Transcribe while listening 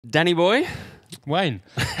Danny boy, Wayne.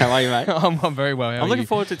 how are you, mate? I'm very well. I'm looking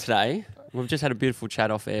forward to today. We've just had a beautiful chat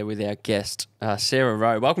off air with our guest, Sarah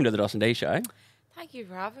Rowe. Welcome to the dos&d show. Thank you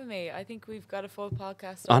for having me. I think we've got a full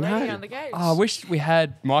podcast I know. already on the couch. I wish we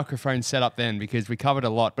had microphones set up then because we covered a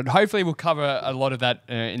lot, but hopefully we'll cover a lot of that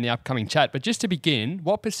in the upcoming chat. But just to begin,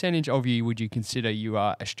 what percentage of you would you consider you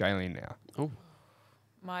are Australian now? Oh,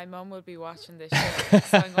 My mum will be watching this show,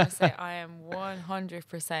 so I'm going to say I am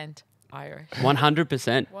 100% Irish.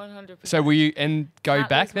 100%. 100%. So will you go Can't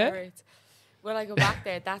back lose my there? roots. Will I go back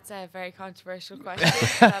there? That's a very controversial question.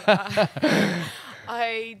 that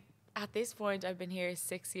I at this point, I've been here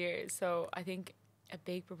 6 years, so I think a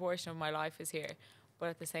big proportion of my life is here. But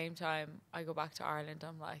at the same time, I go back to Ireland.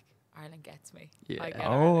 I'm like, Ireland gets me. Yeah. I get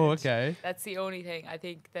Oh, Ireland. okay. That's the only thing. I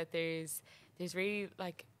think that there's really,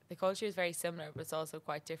 like, the culture is very similar, but it's also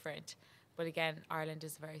quite different. But again, Ireland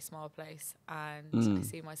is a very small place, and I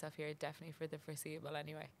see myself here definitely for the foreseeable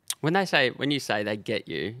anyway. when you say they get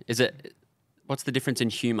you, what's the difference in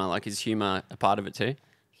humour? Like, is humour a part of it too?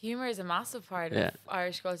 Humour is a massive part Yeah. of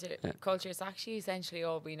Irish culture. Yeah. It's actually essentially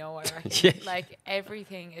all we know, I reckon. Yeah. Like,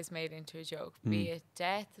 everything is made into a joke. Be it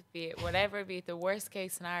death, be it whatever, be it the worst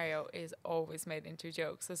case scenario is always made into a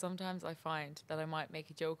joke. So sometimes I find that I might make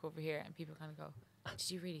a joke over here and people kind of go, did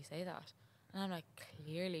you really say that? And I'm like,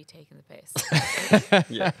 clearly taking the piss.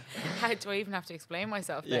 Yeah. How do I even have to explain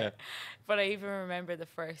myself Yeah. there? But I even remember the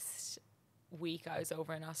first week I was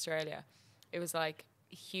over in Australia. It was like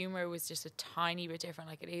humor was just a tiny bit different.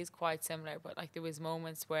 Like, it is quite similar, but like there was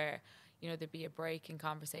moments where, you know, there'd be a break in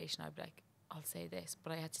conversation. I'd be like, I'll say this,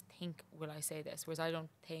 but I had to think, will I say this? Whereas I don't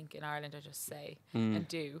think in Ireland, I just say and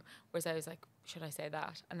do. Whereas I was like, should I say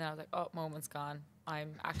that? And then I was like, oh, moment's gone.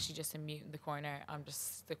 I'm actually just a mute in the corner. I'm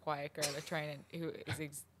just the quiet girl at training who is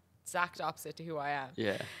exact opposite to who I am.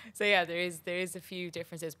 Yeah. So yeah, there is a few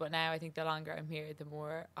differences, but now I think the longer I'm here, the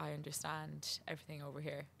more I understand everything over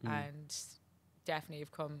here, and definitely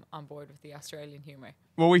have come on board with the Australian humour.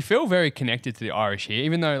 Well, we feel very connected to the Irish here,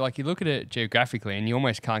 even though, like, you look at it geographically and you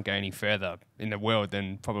almost can't go any further in the world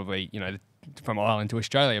than probably, you know, from Ireland to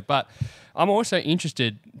Australia. But I'm also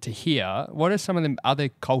interested to hear, what are some of the other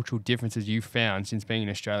cultural differences you've found since being in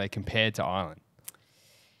Australia compared to Ireland?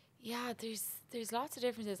 Yeah, there's lots of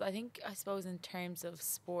differences. I suppose in terms of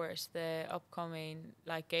sport, the upcoming,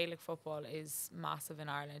 like, Gaelic football is massive in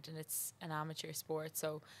Ireland, and it's an amateur sport.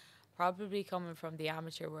 So probably coming from the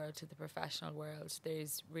amateur world to the professional world,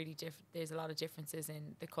 there's a lot of differences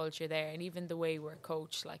in the culture there, and even the way we're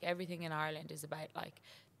coached. Like, everything in Ireland is about, like,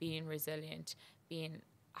 being resilient, being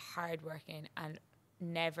hardworking, and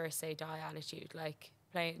never say die attitude. Like,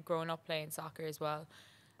 growing up playing soccer as well.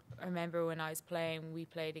 I remember when I was playing, we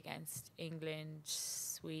played against England,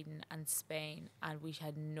 Sweden and Spain, and we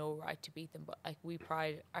had no right to beat them. But, like, we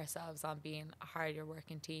pride ourselves on being a harder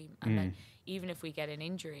working team. And then even if we get an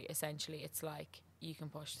injury, essentially, it's like, you can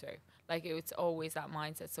push through. Like, it's always that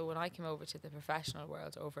mindset. So when I came over to the professional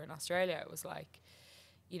world over in Australia, it was like,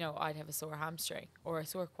 you know, I'd have a sore hamstring or a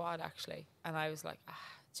sore quad, actually. And I was like,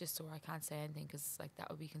 it's just sore, I can't say anything because, like, that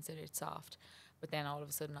would be considered soft. But then all of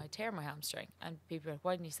a sudden I'd tear my hamstring and people were like,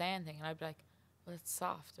 why didn't you say anything? And I'd be like, well, it's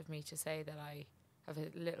soft of me to say that I have a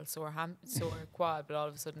little sore quad, but all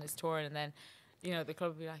of a sudden it's torn. And then, you know, the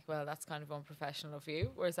club would be like, well, that's kind of unprofessional of you.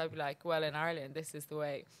 Whereas I'd be like, well, in Ireland, this is the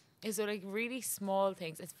way. And so, like, really small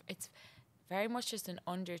things. It's very much just an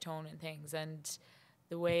undertone in things. And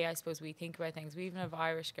the way I suppose we think about things. We even have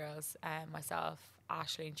Irish girls, myself,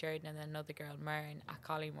 Ashley and Sheridan, and then another girl, Maren, at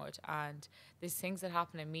Collingwood. And there's things that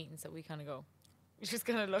happen in meetings that we kind of go, we just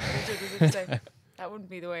kind of look at each other and say, that wouldn't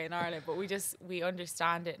be the way in Ireland. But we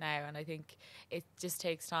understand it now, and I think it just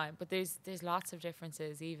takes time. But there's lots of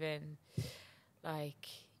differences, even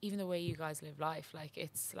the way you guys live life. Like,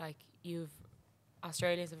 it's like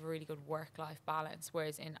Australians have a really good work-life balance,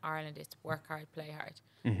 whereas in Ireland it's work hard, play hard.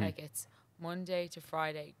 Like, it's Monday to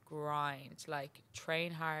Friday grind, like,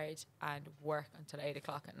 train hard and work until 8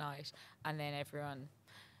 o'clock at night, and then everyone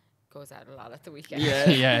goes out a lot at the weekend.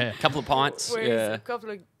 Yeah. Couple of pints. Whereas a couple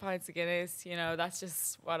of pints of Guinness, you know, that's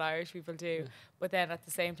just what Irish people do. But then at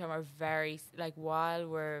the same time are very, like, while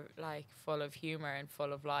we're, like, full of humour and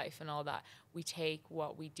full of life and all that, we take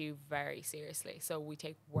what we do very seriously. So we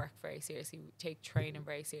take work very seriously, we take training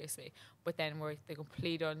very seriously, but then we're the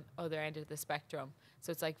complete other end of the spectrum.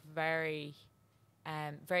 So it's, like, very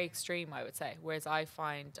extreme, I would say. Whereas I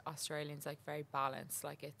find Australians, like, very balanced.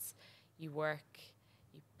 Like, it's, you work,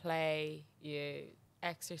 you play, you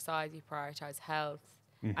exercise, you prioritise health,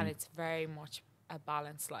 and it's very much a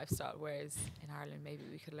balanced lifestyle, whereas in Ireland maybe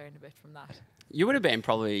we could learn a bit from that. You would have been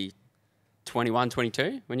probably 21,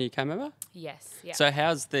 22 when you came over? Yes, yeah. So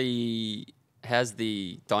how's the how's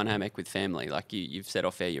the dynamic with family? Like you've said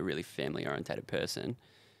off air, you're a really family orientated person.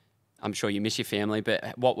 I'm sure you miss your family,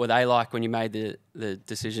 but what were they like when you made the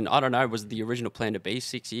decision? I don't know, was the original plan to be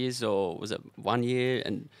 6 years or was it 1 year?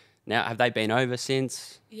 And now have they been over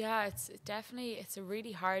since? Yeah, it's a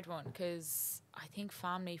really hard one because I think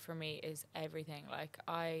family for me is everything. Like,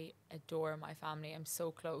 I adore my family. I'm so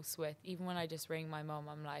close with, even when I just ring my mum,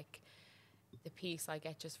 I'm like, the peace I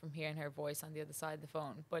get just from hearing her voice on the other side of the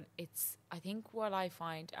phone. But I think what I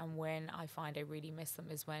find, and when I find I really miss them,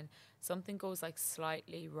 is when something goes like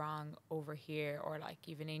slightly wrong over here, or like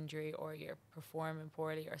you've an injury or you're performing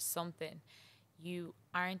poorly or something. You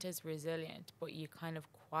aren't as resilient, but you kind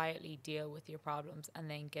of quietly deal with your problems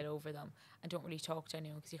and then get over them and don't really talk to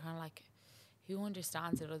anyone because you're kind of like, who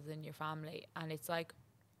understands it other than your family? And it's like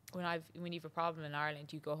when you've a problem in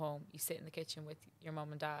Ireland, you go home, you sit in the kitchen with your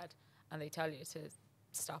mum and dad, and they tell you to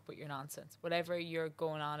stop with your nonsense, whatever you're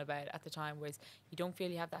going on about at the time. Whereas you don't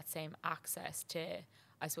feel you have that same access to,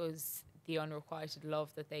 I suppose, the unrequited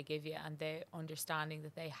love that they give you and the understanding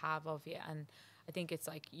that they have of you. And I think it's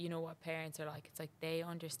like, you know what parents are like, it's like they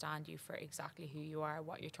understand you for exactly who you are,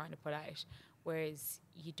 what you're trying to put out, whereas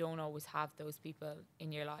you don't always have those people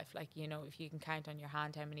in your life. Like, you know, if you can count on your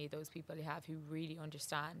hand how many of those people you have who really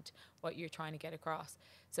understand what you're trying to get across.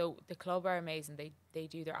 So the club are amazing. They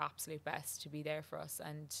do their absolute best to be there for us,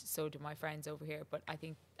 and so do my friends over here. But I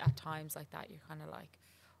think at times like that, you're kind of like,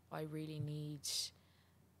 I really need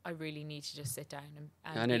to just sit down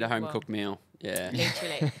and I need a home cooked meal. Yeah.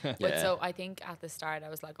 Literally. Yeah. But so I think at the start I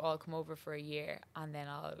was like, oh, I'll come over for a year and then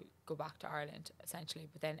I'll go back to Ireland, essentially.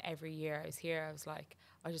 But then every year I was here, I was like,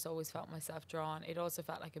 I just always felt myself drawn. It also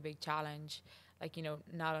felt like a big challenge, like, you know,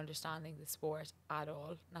 not understanding the sport at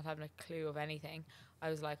all, not having a clue of anything. I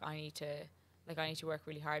was like, I need to work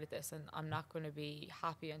really hard at this, and I'm not going to be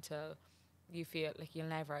happy until you feel like you'll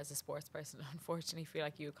never, as a sports person, unfortunately, feel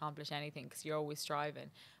like you accomplish anything because you're always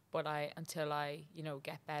striving. But until I, you know,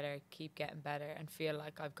 get better, keep getting better, and feel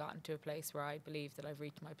like I've gotten to a place where I believe that I've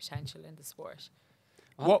reached my potential in the sport.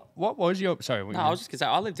 What was your... Sorry. No, I was just going to say,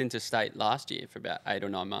 I lived interstate last year for about 8 or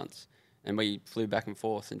 9 months, and we flew back and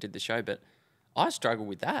forth and did the show, but I struggled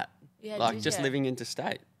with that. Yeah, like, just living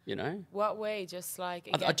interstate, you know? What way? Just like,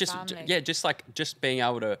 family? Just being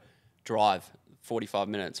able to drive 45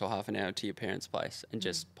 minutes or half an hour to your parents' place and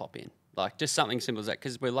just pop in. Like, just something simple as that,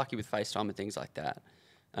 because we're lucky with FaceTime and things like that.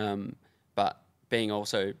 But being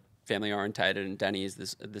also family orientated, and Danny is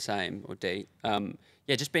the same, or D.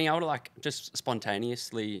 Just being able to like just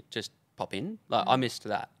spontaneously just pop in. Like I missed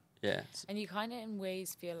that. Yeah. And you kind of in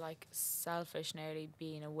ways feel like selfish nearly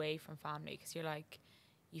being away from family, because you're like,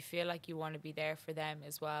 you feel like you want to be there for them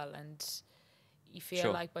as well, and you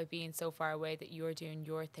feel like by being so far away that you're doing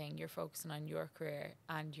your thing, you're focusing on your career,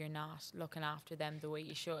 and you're not looking after them the way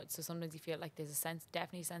you should. So sometimes you feel like there's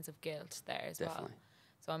definitely a sense of guilt there as well.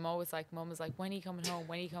 So I'm always like, Mum is like, when are you coming home?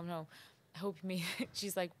 When are you coming home? I hope you mean,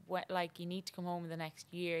 she's like, like, you need to come home in the next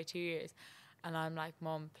year, 2 years. And I'm like,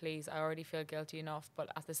 Mum, please, I already feel guilty enough, but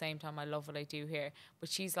at the same time, I love what I do here. But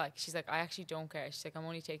she's like, I actually don't care. She's like, I'm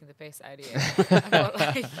only taking the piss out of you. But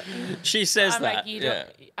like, she says I'm that.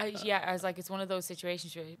 Like, I was like, it's one of those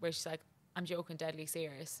situations where she's like, I'm joking deadly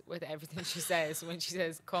serious with everything she says when she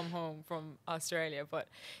says come home from Australia. But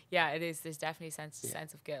yeah, it is. There's definitely a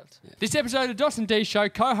sense of guilt. Yeah. This episode of dos&d show,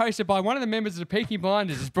 co-hosted by one of the members of the Peaky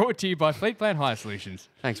Blinders, is brought to you by Fleet Plan Hire Solutions.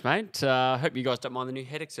 Thanks, mate. Hope you guys don't mind the new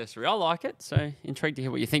head accessory. I like it, so intrigued to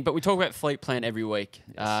hear what you think. But we talk about Fleet Plan every week,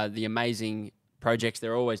 the amazing projects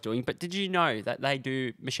they're always doing. But did you know that they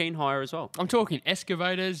do machine hire as well? I'm talking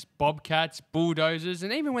excavators, bobcats, bulldozers,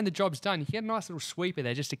 and even when the job's done, you get a nice little sweeper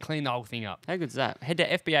there just to clean the whole thing up. How good's that? Head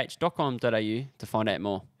to fbh.com.au to find out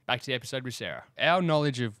more. Back to the episode with Sarah. Our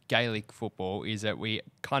knowledge of Gaelic football is that we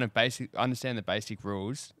kind of understand the basic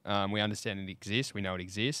rules. We understand it exists. We know it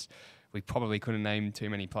exists. We probably couldn't name too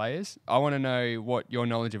many players. I want to know what your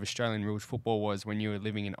knowledge of Australian rules football was when you were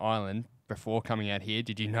living in Ireland before coming out here.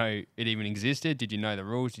 Did you know it even existed? Did you know the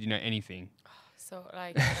rules? Did you know anything? So,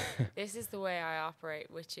 like, this is the way I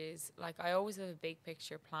operate, which is, like, I always have a big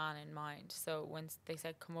picture plan in mind. So when they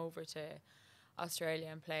said come over to Australia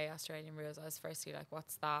and play Australian rules, I was firstly like,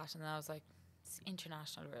 what's that? And then I was like, it's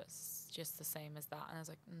international rules. It's just the same as that. And I was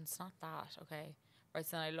like, it's not that. Okay. Right,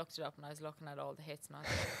 so then I looked it up and I was looking at all the hits and I was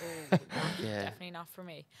like, oh, definitely not for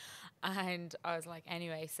me. And I was like,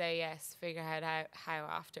 anyway, say yes, figure out how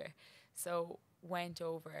after. So went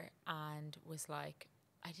over and was like,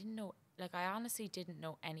 I didn't know, like, I honestly didn't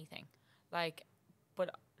know anything. Like,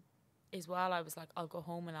 but as well, I was like, I'll go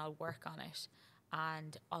home and I'll work on it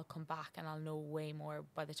and I'll come back and I'll know way more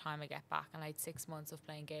by the time I get back. And I had 6 months of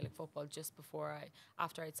playing Gaelic football just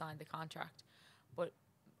after I'd signed the contract. but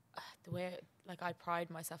the way like I pride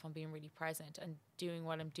myself on being really present and doing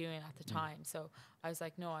what I'm doing at the time. So I was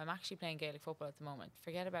like, no, I'm actually playing Gaelic football at the moment.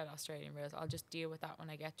 Forget about Australian rules. I'll just deal with that when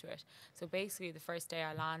I get to it. So basically, the first day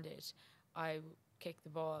I landed, I kicked the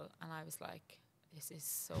ball and I was like, this is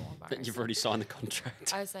so embarrassing. But you've already signed the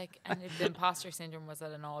contract. I was like, and the imposter syndrome was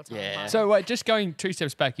at an all-time high. So wait, just going 2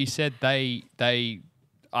 steps back, you said they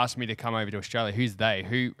asked me to come over to Australia. Who's they?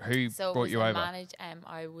 Who brought you over?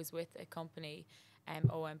 I was with a company,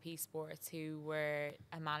 OMP Sports, who were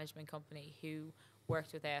a management company who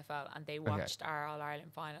worked with AFL, and they watched our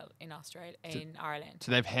All-Ireland final in Australia, in Ireland.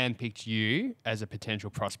 So they've handpicked you as a potential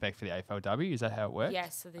prospect for the AFLW. Is that how it works?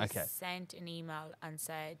 Yes. So they sent an email and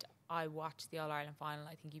said, I watched the All-Ireland final.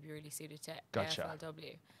 I think you'd be really suited to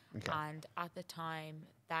AFLW. Okay. And at the time,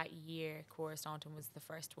 that year, Cora Staunton was the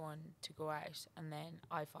first one to go out, and then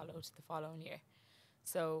I followed the following year.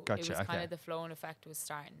 So it was kind of the flow-on effect was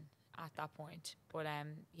starting at that point. But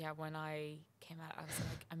when I came out, I was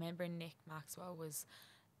like, I remember Nick Maxwell was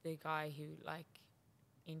the guy who like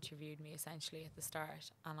interviewed me essentially at the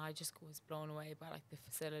start, and I just was blown away by like the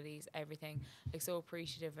facilities, everything, like so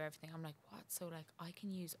appreciative of everything. I'm like, what? So like I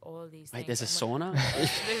can use all these things. There's a sauna?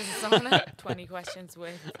 There's a sauna. 20 questions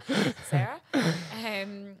with Sarah.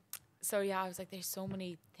 So yeah, I was like, there's so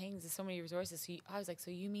many things, there's so many resources. So I was like, so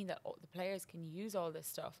you mean that the players can use all this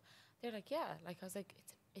stuff? They're like, yeah. Like I was like,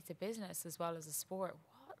 it's a business as well as a sport.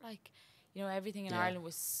 What? Like, you know, everything in Ireland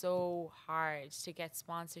was so hard to get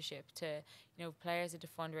sponsorship, to, you know, players had to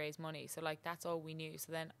fundraise money. So like that's all we knew.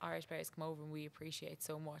 So then Irish players come over and we appreciate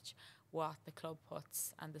so much what the club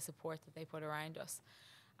puts and the support that they put around us.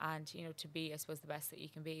 And, you know, to be, I suppose, the best that you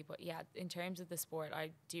can be. But yeah, in terms of the sport, I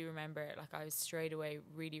do remember, like, I was straight away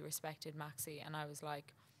really respected Maxi, and I was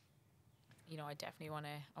like, you know, I definitely want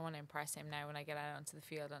to impress him now when I get out onto the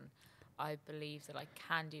field, and I believe that I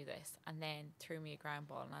can do this. And then threw me a ground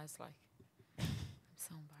ball, and I was like, I'm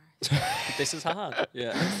so embarrassed. This is hard.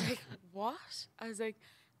 Yeah. I was like, what? I was like,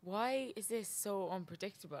 why is this so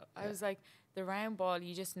unpredictable? I was like, the round ball,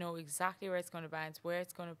 you just know exactly where it's going to bounce, where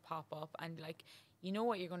it's going to pop up, and like, you know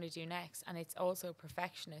what you're going to do next. And it's also a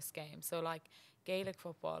perfectionist game. So like Gaelic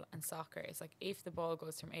football and soccer, it's like if the ball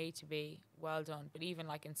goes from A to B, well done. But even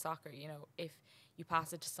like in soccer, you know, if you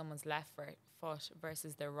pass it to someone's left foot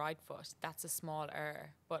versus their right foot, that's a small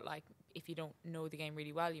error. But like if you don't know the game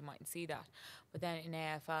really well, you mightn't see that. But then in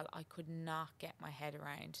AFL, I could not get my head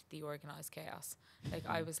around the organised chaos. Like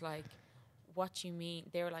I was like, what do you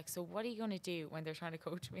mean? They were like, so what are you going to do when they're trying to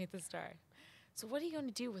coach me at the start? So what are you going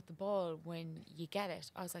to do with the ball when you get it?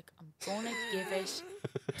 I was like, I'm going to give it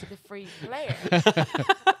to the free player.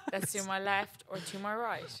 That's to my left or to my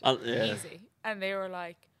right. Easy. And they were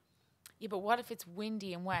like, yeah, but what if it's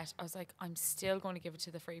windy and wet? I was like, I'm still going to give it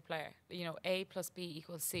to the free player. You know, A plus B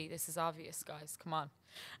equals C. This is obvious, guys. Come on.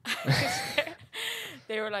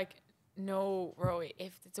 They were like, no, Rowe,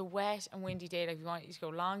 if it's a wet and windy day, like we want you to go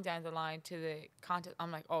long down the line to the contest. I'm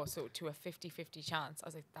like, oh, so to a 50-50 chance. I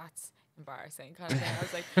was like, that's embarrassing kind of thing. I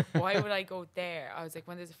was like, why would I go there? I was like,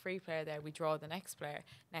 when there's a free player there, we draw the next player,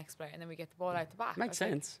 and then we get the ball out the back. Makes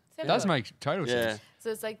sense. It does make total sense.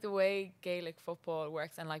 So it's like the way Gaelic football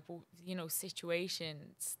works, and like, you know,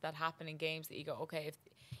 situations that happen in games that you go, okay, if,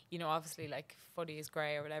 you know, obviously like footy is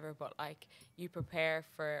grey or whatever, but like you prepare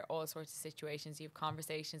for all sorts of situations. You have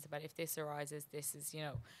conversations about if this arises, this is, you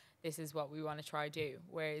know, this is what we want to try do.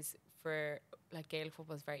 Whereas for like Gaelic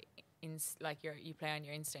football is very like you play on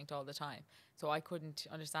your instinct all the time. So I couldn't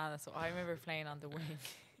understand that. So I remember playing on the wing.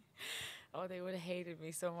 Oh, they would have hated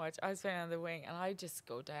me so much. I was playing on the wing and I just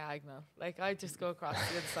go diagonal. Like I just go across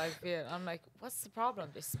the other side of the field. I'm like, what's the problem?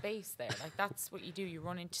 There's space there. Like that's what you do. You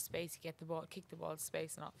run into space, you get the ball, kick the ball to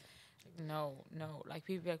space and all. Like, no. Like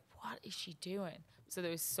people be like, what is she doing? So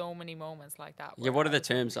there was so many moments like that. Yeah, what are the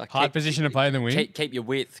terms? Like hard position to play in the wing. Keep your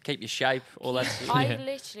width, keep your shape, all that. I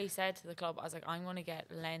literally said to the club, I was like, I'm going to get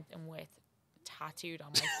length and width tattooed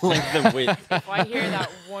on my length and width. If I hear that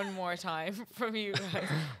one more time from you guys,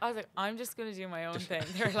 I was like, I'm just going to do my own thing.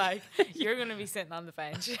 They're like, you're going to be sitting on the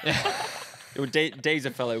bench. Well, Dee's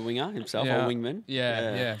a fellow winger himself, or wingman.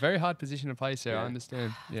 Yeah. Very hard position to play, Sarah. I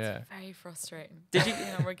understand. It's very frustrating. Did you? You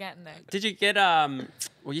know, we're getting there. Did you get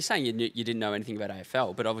well, you're saying you didn't know anything about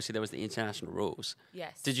AFL, but obviously there was the international rules.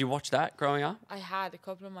 Yes. Did you watch that growing up? I had a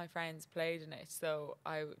couple of my friends played in it, so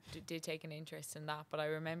I did take an interest in that. But I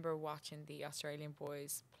remember watching the Australian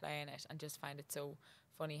boys playing it and just find it so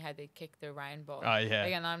funny how they kick the round ball. Oh, yeah.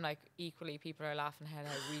 Again, I'm like, equally people are laughing how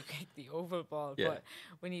we kick the oval ball. Yeah. But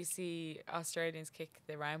when you see Australians kick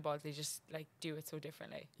the round ball, they just like do it so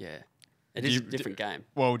differently. Yeah. It is a different game.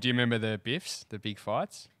 Well, do you remember the Biffs, the big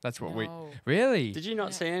fights? That's what No. Really? Did you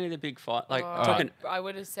not see any of the big fight? Like I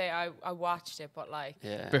would have said I watched it, but like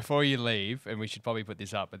Before you leave, and we should probably put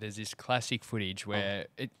this up, but there's this classic footage where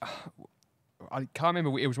I can't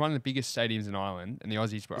remember. It was one of the biggest stadiums in Ireland, and the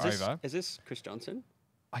Aussies were over. Is this Chris Johnson?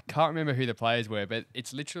 I can't remember who the players were, but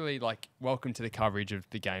it's literally like, welcome to the coverage of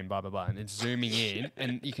the game, blah, blah, blah. And it's zooming in,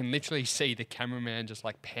 and you can literally see the cameraman just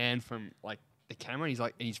like pan from like the camera, and he's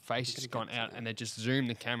like, his face has gone out, and they just zoom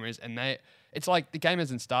the cameras, and it's like the game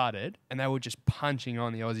hasn't started, and they were just punching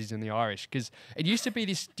on the Aussies and the Irish. Because it used to be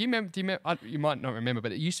this, do you remember, you might not remember,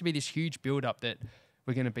 but it used to be this huge build-up that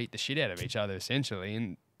we're going to beat the shit out of each other, essentially.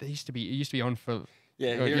 And it used to be on for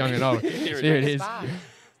young and old. Here it is.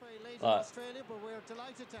 Australia, but we're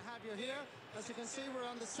delighted to have you here. As you can see, we're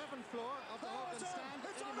on the 7th floor of the Hogan stand.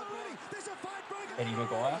 It's on already. There's a fight breaking. Eddie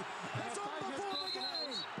Maguire. It's on before the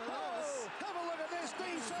game. Have a look at this.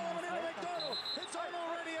 Dean Sullivan and McDonald. It's on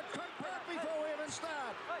already at Craig Park before we even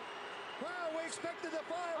start. Well, we expected the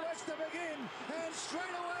fireworks to begin, and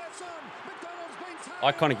straight away it's on. McDonald's been taken.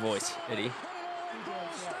 Iconic voice, Eddie.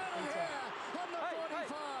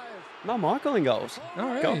 No, Michael in goals. Oh,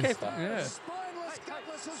 really? Goalkeeper. Yeah.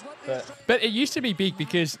 But it used to be big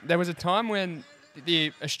because there was a time when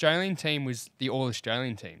the Australian team was the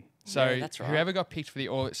All-Australian team. So that's right. whoever got picked for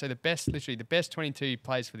the best 22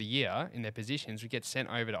 players for the year in their positions would get sent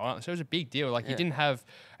over to Ireland. So it was a big deal. Like you didn't have,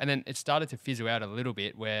 and then it started to fizzle out a little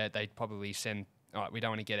bit where they'd probably send, all right, we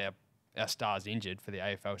don't want to get our stars injured for the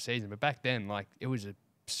AFL season. But back then, like it was a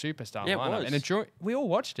superstar lineup. And we all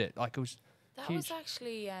watched it. Like it was That huge. was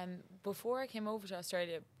actually, before I came over to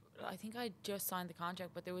Australia, I think I just signed the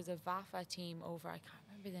contract, but there was a VAFA team over. I can't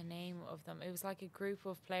remember the name of them. It was like a group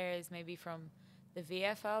of players maybe from the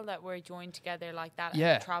VFL that were joined together like that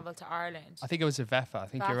and travelled to Ireland. I think it was a VAFA. I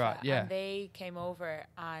think you're right. Yeah. And they came over,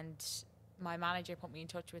 and my manager put me in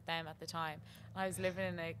touch with them at the time. And I was living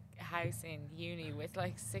in a house in uni with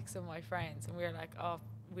like 6 of my friends, and we were like, oh,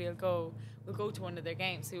 we'll go to one of their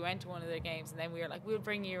games. So we went to one of their games, and then we were like, we'll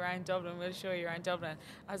bring you around Dublin, we'll show you around Dublin.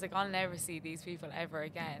 I was like, I'll never see these people ever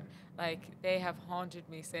again. Like, they have haunted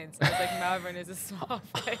me since. I was like, Melbourne is a small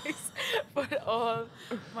place. But all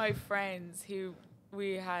my friends who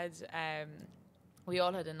we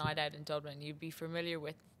all had a night out in Dublin. You'd be familiar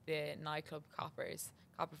with the nightclub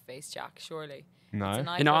Copperface Jack, surely. No. It's a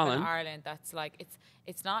nightclub in Ireland that's like,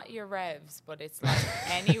 it's not your revs, but it's like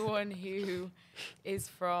anyone who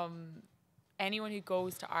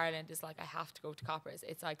goes to Ireland is like, I have to go to Coppers.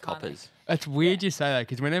 It's iconic. Coppers. It's weird you say that,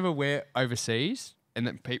 because whenever we're overseas and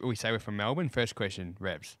then we say we're from Melbourne, first question,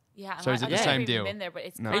 revs. Yeah. So is it the I've same never deal? even been there, but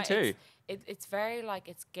it's No. Me too. It's very like,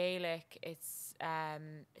 it's Gaelic. It's a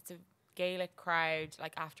Gaelic crowd.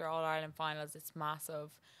 Like after All Ireland finals, it's massive.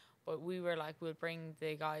 But we were like, we'll bring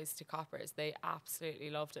the guys to Coppers. They absolutely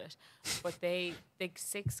loved it. But the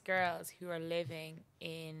 6 girls who are living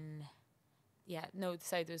in,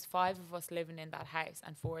 so there's 5 of us living in that house,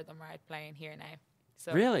 and 4 of them are out playing here now.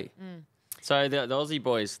 So Really? So the Aussie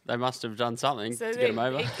boys, they must have done something to get them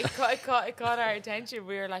over. It caught our attention.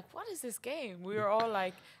 We were like, what is this game? We were all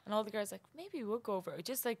like, and all the girls like, maybe we'll go over it.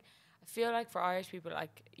 Just like, I feel like for Irish people,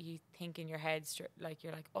 like you think in your head, like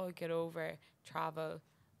you're like, oh, get over, travel,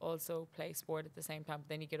 also play sport at the same time. But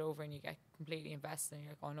then you get over and you get completely invested, and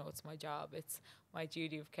you're like, oh no, it's my job, it's my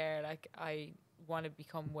duty of care. Like I want to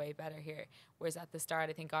become way better here. Whereas at the start,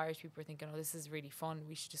 I think Irish people are thinking, oh, this is really fun,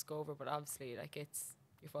 we should just go over. But obviously, like it's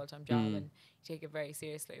your full-time job and you take it very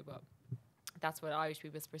seriously. But that's what Irish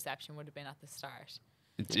people's perception would have been at the start.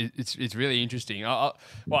 It's really interesting. Well,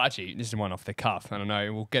 actually, this is one off the cuff. I don't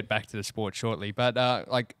know. We'll get back to the sport shortly. But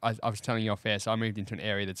like I was telling you off air, so I moved into an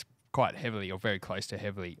area that's quite heavily or very close to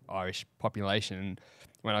heavily Irish population. And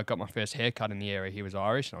when I got my first haircut in the area, he was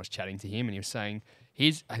Irish, and I was chatting to him, and he was saying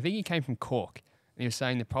I think he came from Cork. And he was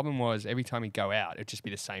saying the problem was every time he'd go out, it'd just be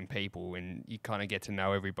the same people, and you kind of get to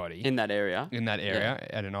know everybody. In that area?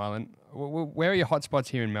 At an island. Where are your hotspots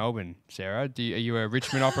here in Melbourne, Sarah? Are you a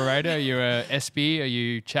Richmond operator? Are you a SB? Are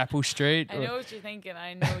you Chapel Street? I know what you're thinking.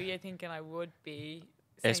 I know you're thinking I would be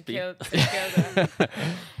St. SB. Kilda.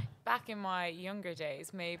 Back in my younger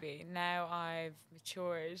days, maybe. Now I've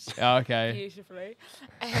matured beautifully.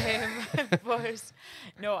 But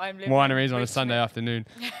no, I'm living Wineries on a Sunday afternoon.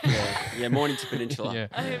 Yeah, Mornington Peninsula. Yeah.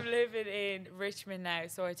 I'm living in Richmond now,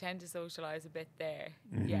 so I tend to socialise a bit there.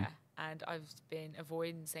 Mm-hmm. Yeah, and I've been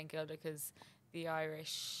avoiding St. Kilda because the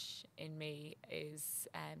Irish in me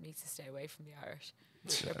needs to stay away from the Irish.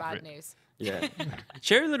 They're bad news. Yeah.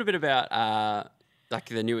 Share a little bit about like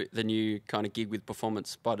the new kind of gig with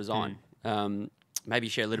Performance by Design. Maybe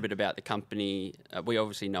share a little bit about the company. We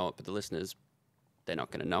obviously know it, but the listeners, they're not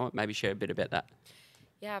going to know it. Maybe share a bit about that.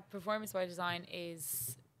 Yeah, Performance by Design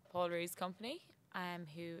is Paul Ree's company,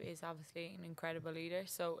 who is obviously an incredible leader.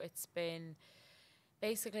 So it's been,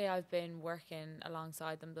 basically I've been working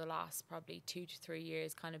alongside them the last probably 2 to 3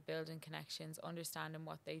 years, kind of building connections, understanding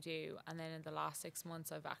what they do. And then in the last 6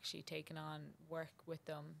 months, I've actually taken on work with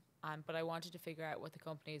them. But I wanted to figure out what the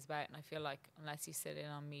company is about. And I feel like unless you sit in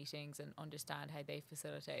on meetings and understand how they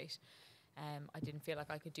facilitate, I didn't feel like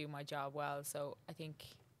I could do my job well. So I think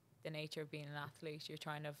the nature of being an athlete, you're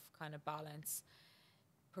trying to kind of balance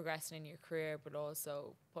progressing in your career, but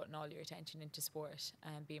also putting all your attention into sport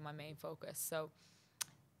and being my main focus. So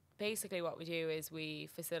basically what we do is we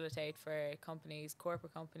facilitate for companies,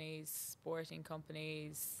 corporate companies, sporting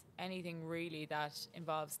companies, anything really that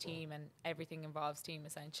involves team, and everything involves team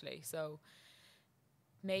essentially. So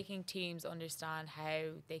making teams understand how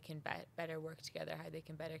they can better work together, how they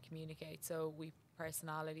can better communicate. So we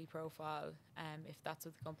personality profile, if that's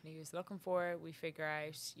what the company is looking for. We figure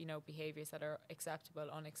out, you know, behaviours that are acceptable,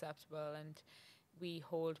 unacceptable, and we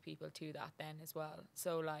hold people to that then as well.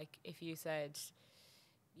 So like if you said,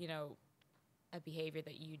 you know, a behaviour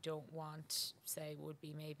that you don't want, say, would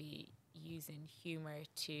be maybe using humour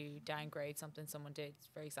to downgrade something someone did,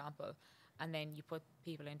 for example, and then you put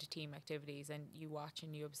people into team activities and you watch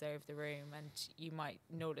and you observe the room, and you might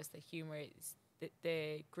notice that humour is,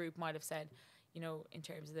 the group might have said, you know, in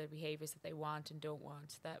terms of the behaviours that they want and don't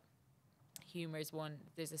want, that humour is one,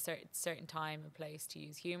 there's a certain time and place to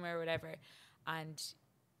use humour or whatever, and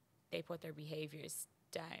they put their behaviours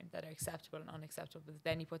down that are acceptable and unacceptable, but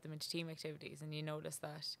then you put them into team activities and you notice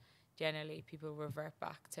that generally people revert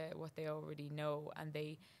back to what they already know, and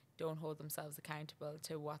they don't hold themselves accountable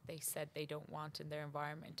to what they said they don't want in their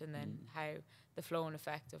environment, and then how the flow and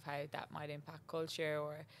effect of how that might impact culture,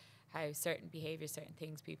 or how certain behaviours, certain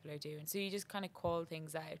things people are doing. So you just kind of call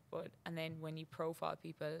things out, and then when you profile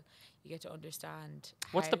people, you get to understand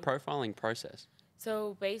What's the profiling process?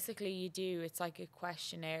 So basically it's like a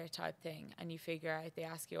questionnaire type thing, and you figure out, they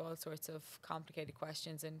ask you all sorts of complicated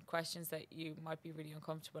questions, and questions that you might be really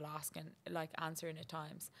uncomfortable asking, like answering at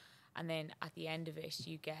times. And then at the end of it,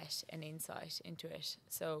 you get an insight into it.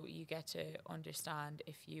 So you get to understand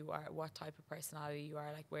if you are, what type of personality you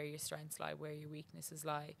are, like where your strengths lie, where your weaknesses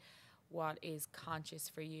lie, what is conscious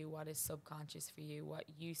for you, what is subconscious for you, what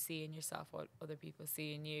you see in yourself, what other people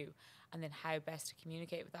see in you, and then how best to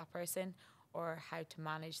communicate with that person, or how to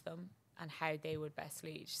manage them, and how they would best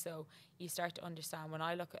lead. So you start to understand, when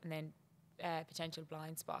I look at, and then potential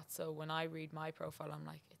blind spots. So when I read my profile, I'm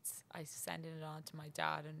like, I sending it on to my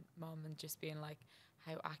dad and mum, and just being like,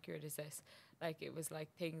 how accurate is this? Like, it was like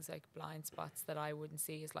things like blind spots that I wouldn't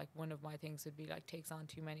see. Is like, one of my things would be like, takes on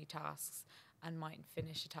too many tasks and mightn't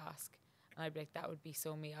finish a task. And I'd be like, that would be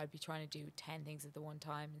so me. I'd be trying to do 10 things at the one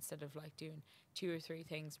time instead of like doing 2 or 3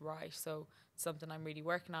 things right. So something I'm really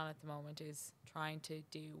working on at the moment is trying to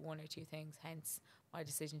do 1 or 2 things, hence my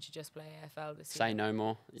decision to just play AFL this year. Say no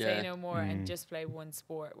more. Say no more and just play one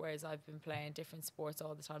sport, whereas I've been playing different sports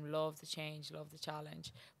all the time. Love the change, love the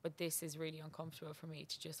challenge. But this is really uncomfortable for me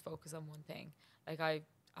to just focus on one thing. Like I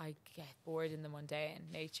get bored in the mundane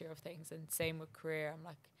nature of things, and same with career. I'm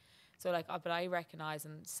like, but I recognise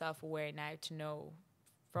and self-aware now to know,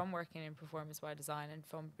 from working in Performance by Design and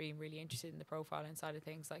from being really interested in the profiling side of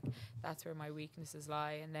things, like that's where my weaknesses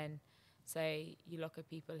lie. And then say you look at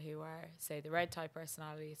people who are, say, the red type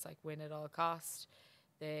personality, it's like win at all cost.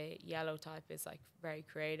 The yellow type is like very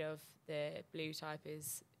creative. The blue type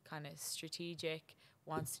is kind of strategic,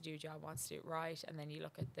 wants to do a job, wants to do it right. And then you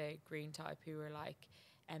look at the green type, who are like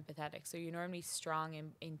empathetic. So you're normally strong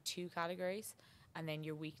in 2 categories, and then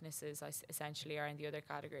your weaknesses essentially are in the other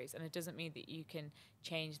categories. And it doesn't mean that you can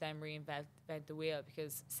change them, reinvent the wheel,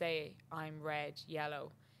 because say I'm red,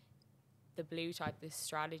 yellow, the blue type, the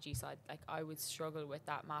strategy side, like I would struggle with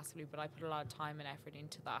that massively, but I put a lot of time and effort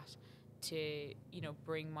into that to, you know,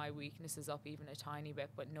 bring my weaknesses up even a tiny bit,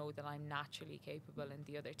 but know that I'm naturally capable in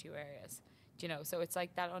the other 2 areas. Do you know? So it's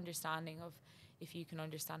like that understanding of, if you can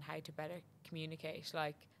understand how to better communicate.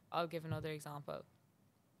 Like, I'll give another example.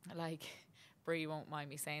 Like, Brie won't mind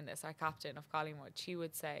me saying this, our captain of Collingwood, she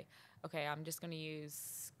would say, okay, I'm just going to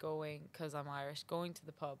use going, because I'm Irish, going to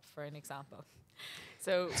the pub for an example.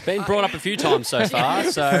 So it's been brought up a few times so far,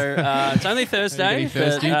 so it's only Thursday.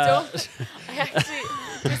 But, I actually,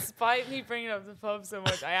 despite me bringing up the pub so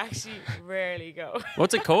much, I actually rarely go.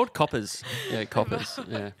 What's it called? Coppers. Yeah, Coppers.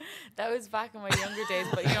 Yeah. That was back in my younger days,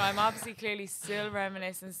 but you know, I'm obviously clearly still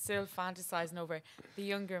reminiscing, still fantasizing over the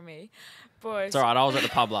younger me. But it's all right. I was at the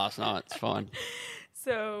pub last night. It's fine.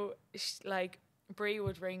 So, like, Brie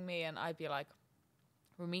would ring me, and I'd be like,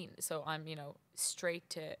 "We're meeting." So I'm, you know, straight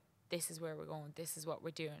to this is where we're going, this is what we're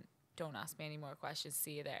doing, don't ask me any more questions,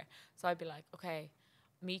 see you there. So I'd be like, okay,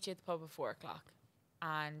 meet you at the pub at 4 o'clock.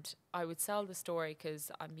 And I would sell the story because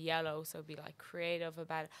I'm yellow, so I'd be like creative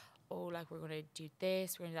about it. Oh, like we're going to do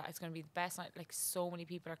this, we're going to do that. It's going to be the best night. Like so many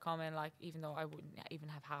people are coming, like even though I wouldn't even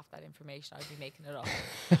have half that information, I'd be making it up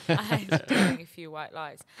and telling a few white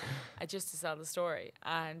lies just to sell the story.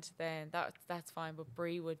 And then that's fine. But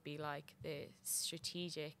Brie would be like the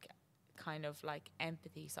strategic kind of like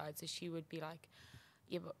empathy side. So she would be like,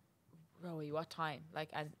 yeah, but Rowe, what time?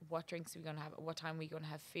 Like, and what drinks are we going to have? What time are we going to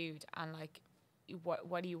have food? And like,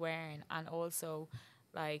 what are you wearing? And also,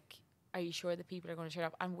 like, are you sure that people are going to turn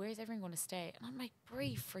up? And where's everyone going to stay? And I'm like,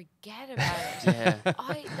 Brie, forget about it. Yeah.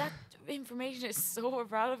 That information is so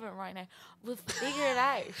irrelevant right now. We'll figure it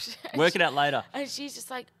out. Work it out later. And she's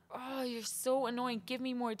just like, oh, you're so annoying. Give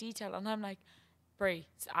me more detail. And I'm like, Brie,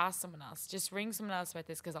 ask someone else. Just ring someone else about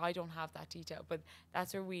this because I don't have that detail. But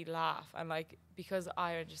that's where we laugh. And like, because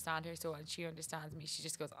I understand her so and she understands me, she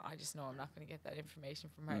just goes, I just know I'm not going to get that information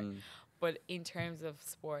from her. But in terms of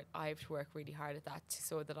sport, I have to work really hard at that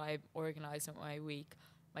so that I organise my week.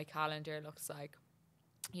 My calendar looks like,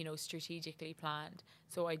 you know, strategically planned.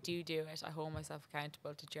 So I do it. I hold myself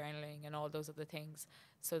accountable to journaling and all those other things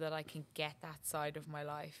so that I can get that side of my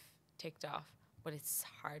life ticked off. But it's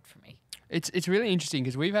hard for me. It's really interesting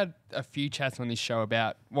because we've had a few chats on this show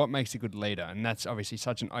about what makes a good leader, and that's obviously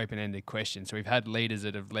such an open-ended question. So we've had leaders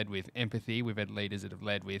that have led with empathy. We've had leaders that have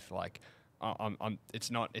led with like, it's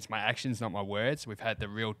my actions, not my words. We've had the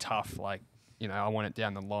real tough, like, you know, I want it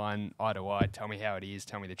down the line, eye to eye. Tell me how it is.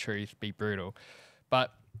 Tell me the truth. Be brutal.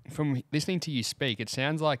 But from listening to you speak, it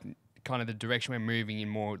sounds like kind of the direction we're moving in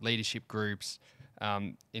more leadership groups.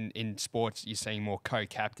 In sports, you're seeing more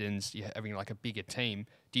co-captains. You're having like a bigger team.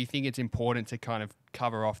 Do you think it's important to kind of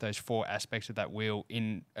cover off those 4 aspects of that wheel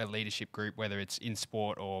in a leadership group, whether it's in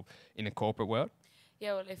sport or in a corporate world?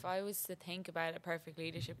 Yeah, well, if I was to think about a perfect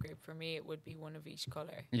leadership group, for me, it would be one of each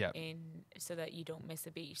colour. Yeah. So that you don't miss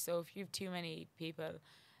a beat. So if you have too many people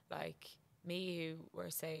like me who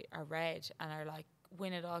are red and are like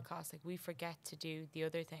win at all costs, like we forget to do the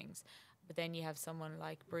other things. But then you have someone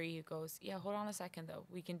like Brie who goes, yeah, hold on a second though,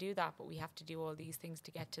 we can do that, but we have to do all these things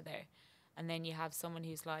to get to there. And then you have someone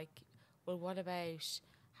who's like, well, what about,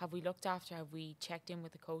 have we looked after, have we checked in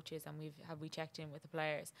with the coaches and have we checked in with the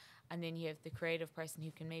players? And then you have the creative person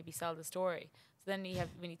who can maybe sell the story. So then you have,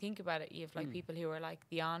 when you think about it, you have like people who are like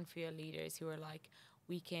the on-field leaders who are like,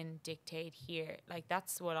 we can dictate here. Like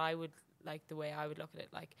that's what I would, like the way I would look at it,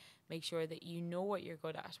 like make sure that you know what you're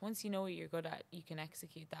good at. Once you know what you're good at, you can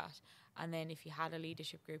execute that. And then if you had a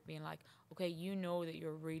leadership group being like, okay, you know that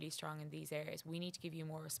you're really strong in these areas, we need to give you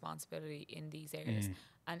more responsibility in these areas.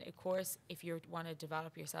 And of course, if you want to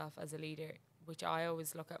develop yourself as a leader, which I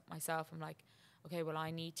always look at myself, I'm like, okay, well,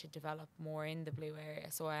 I need to develop more in the blue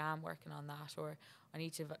area, so I am working on that. Or I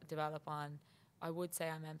need to develop on, I would say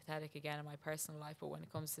I'm empathetic again in my personal life, but when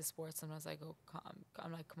it comes to sports, sometimes I go,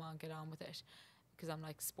 I'm like, come on, get on with it. Because I'm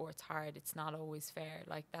like, sport's hard. It's not always fair.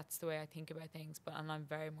 Like, that's the way I think about things. And I'm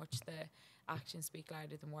very much the actions speak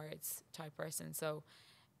louder than words type person. So,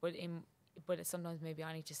 but sometimes maybe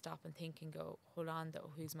I need to stop and think and go, hold on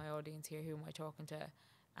though, who's my audience here? Who am I talking to?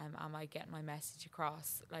 Am I getting my message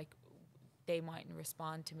across? Like, they mightn't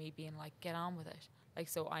respond to me being like, get on with it. Like,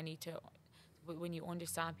 so I need to, when you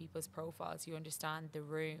understand people's profiles, you understand the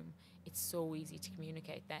room, it's so easy to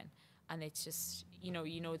communicate then. And it's just, you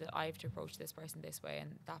know that I have to approach this person this way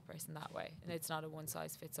and that person that way. And it's not a one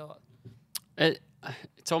size fits all.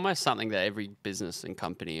 It's almost something that every business and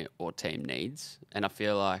company or team needs. And I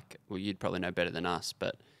feel like, well, you'd probably know better than us,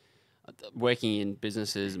 but working in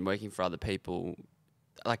businesses and working for other people,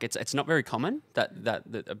 like it's not very common that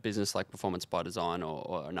a business like Performance by Design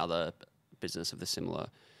or another business of the similar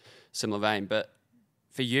vein. But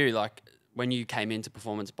for you, like when you came into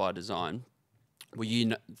Performance by Design, were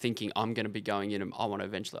you thinking, I'm going to be going in and I want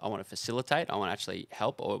to facilitate, I want to actually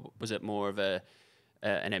help? Or was it more of an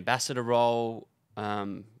ambassador role?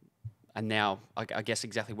 And now, I guess,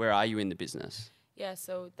 exactly where are you in the business? Yeah,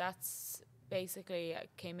 so that's basically, I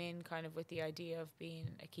came in kind of with the idea of being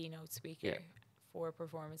a keynote speaker for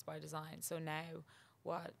Performance by Design. So now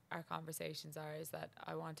what our conversations are is that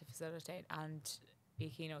I want to facilitate and be a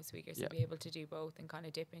keynote speaker, so be able to do both and kind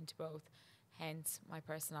of dip into both. Hence my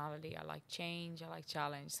personality. I like change, I like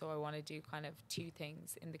challenge. So I want to do kind of 2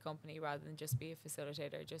 things in the company rather than just be a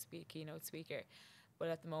facilitator, just be a keynote speaker. But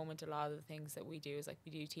at the moment, a lot of the things that we do is like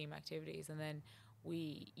we do team activities, and then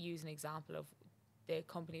we use an example of, the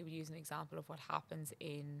company would use an example of what happens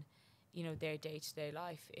in, their day-to-day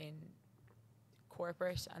life in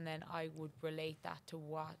corporate, and then I would relate that to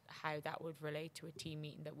how that would relate to a team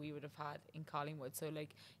meeting that we would have had in Collingwood. So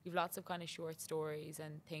like you've lots of kind of short stories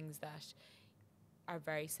and things that are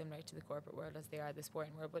very similar to the corporate world as they are the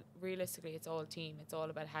sporting world, but realistically it's all team. It's all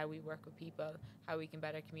about how we work with people, how we can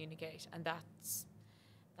better communicate, and that's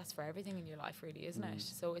for everything in your life, really, isn't it?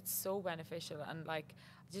 So it's so beneficial, and like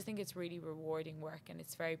I just think it's really rewarding work, and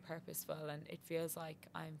it's very purposeful, and it feels like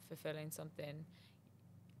I'm fulfilling something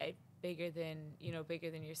bigger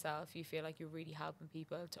than yourself. You feel like you're really helping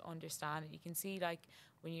people to understand it. You can see, like,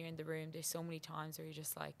 when you're in the room, there's so many times where you're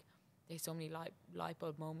just like, there's so many light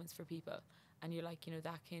bulb moments for people, and you're like,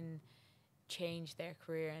 that can change their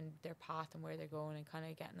career and their path and where they're going, and kind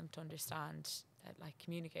of getting them to understand that like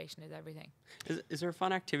communication is everything. Is there a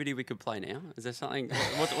fun activity we could play now? Is there something?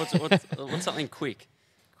 What's something quick?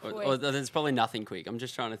 Or there's probably nothing quick. I'm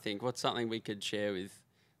just trying to think. What's something we could share with?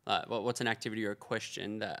 What's an activity or a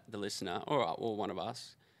question that the listener or one of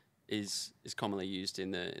us is commonly used in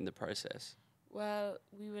the process? Well,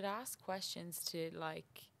 we would ask questions to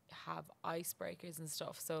like have icebreakers and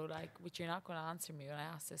stuff. So like, which you're not going to answer me when I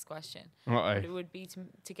ask this question. But it would be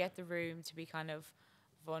to get the room to be kind of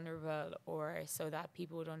vulnerable, or so that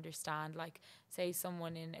people would understand. Like, say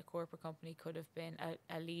someone in a corporate company could have been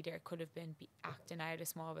a leader, could have been acting out a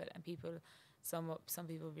small bit, and some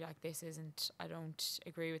people would be like, I don't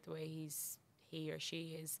agree with the way he or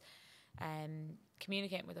she is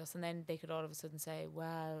communicating with us, and then they could all of a sudden say,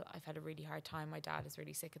 well, I've had a really hard time, my dad is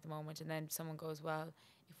really sick at the moment, and then someone goes, well,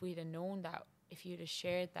 if we'd have known that, if you'd have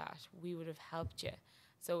shared that, we would have helped you.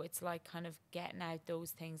 So it's like kind of getting out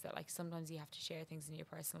those things that, like, sometimes you have to share things in your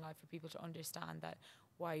personal life for people to understand that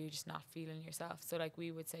why you're just not feeling yourself. So like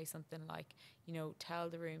we would say something like, tell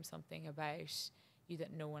the room something about you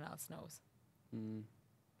that no one else knows.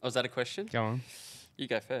 Oh, is that a question? Go on. You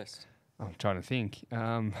go first. I'm trying to think.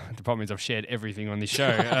 The problem is I've shared everything on this show.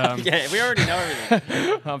 Yeah, we already know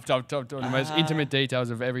everything. I've told the most intimate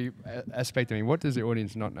details of every aspect of me. What does the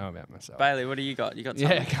audience not know about myself? Bailey, what do you got? You got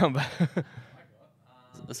something? Yeah, come back.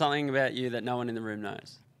 Something about you that no one in the room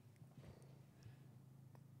knows.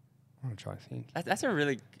 I'm trying to think. That's a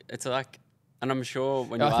really, it's like, and I'm sure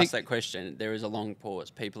when you ask that question, there is a long pause.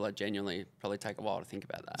 People are genuinely probably take a while to think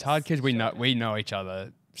about that. It's hard because we know each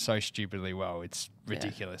other so stupidly well. It's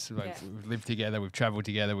ridiculous. Yeah. Like, we've lived together, we've travelled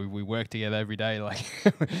together, we work together every day. Like,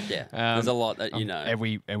 yeah, there's a lot that you know. And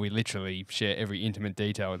we literally share every intimate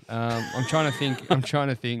detail. I'm trying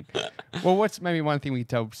to think. Well, what's maybe one thing we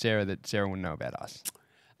tell Sarah that Sarah wouldn't know about us?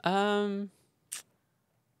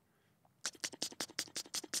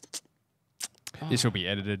 This will be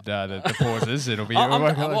edited. The pauses. It'll be. I'm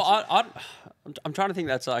trying to think.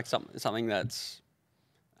 That's like something that's.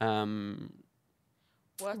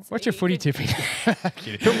 What's your footy tipping?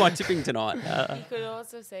 Who am I tipping tonight? You could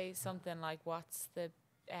also say something like, "What's the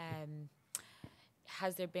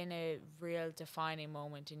has there been a real defining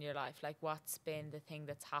moment in your life? Like, what's been the thing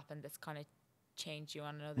that's happened that's kind of changed you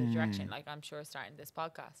on another direction? Like, I'm sure starting this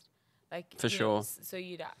podcast, like for sure. So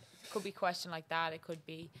could be a question like that. It could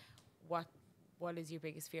be, what is your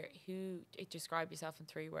biggest fear? Describe yourself in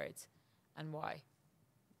 3 words, and why?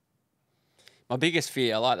 My biggest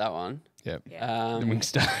fear. I like that one. Yep. Yeah. The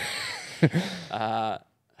Wingster.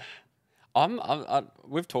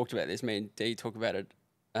 We've talked about this. Me and Dee talk about it.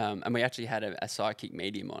 And we actually had a psychic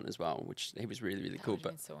medium on as well, which he was really, really cool.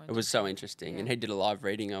 But it was so interesting. And he did a live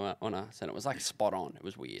reading on us, and it was like spot on. It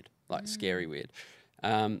was weird, like scary weird.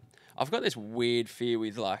 I've got this weird fear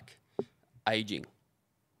with like aging,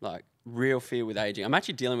 like real fear with aging. I'm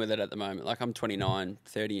actually dealing with it at the moment. Like, I'm 29,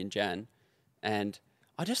 30 in Jan, and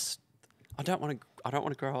I don't want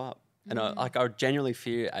to grow up. And I genuinely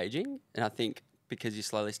fear aging. And I think because you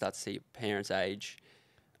slowly start to see your parents age,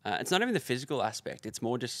 it's not even the physical aspect. It's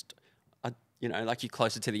more just, like, you're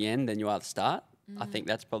closer to the end than you are the start. I think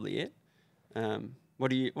that's probably it.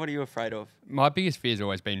 What are you afraid of? My biggest fear has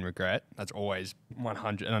always been regret. That's always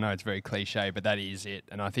 100. And I know it's very cliche, but that is it.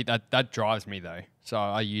 And I think that drives me, though. So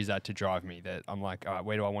I use that to drive me. That I'm like, all right,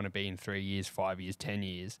 where do I want to be in 3 years, 5 years, 10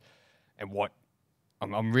 years, and what?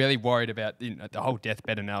 I'm really worried about the whole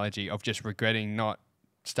deathbed analogy of just regretting not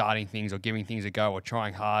starting things or giving things a go or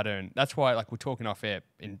trying harder. And that's why, like, we're talking off air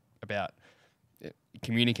about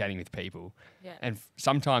communicating with people. Yeah. And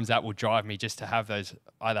sometimes that will drive me just to have those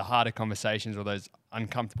either harder conversations or those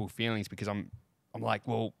uncomfortable feelings, because I'm like,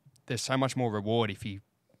 well, there's so much more reward if you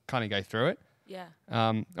kind of go through it. Yeah.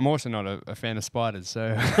 I'm also not a fan of spiders,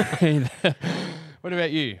 so... What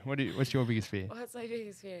about you? What's your biggest fear? What's my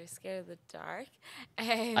biggest fear? Scared of the dark.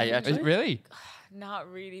 Are you actually? Really? Not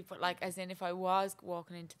really, but like, as in, if I was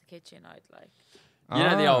walking into the kitchen, I'd like... You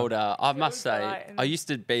know the old, I It must was say, alright, and I used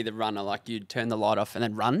to be the runner, like you'd turn the light off and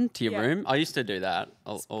then run to your Yeah. room. I used to do that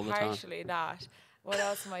all the time. Partially that. What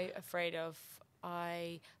else am I afraid of?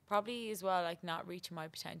 I probably as well like not reaching my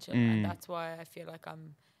potential, and that's why I feel like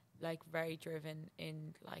I'm like very driven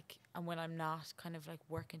in like, and when I'm not kind of like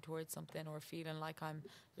working towards something or feeling like I'm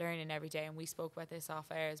learning every day. And we spoke about this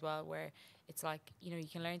off air as well, where it's like, you know, you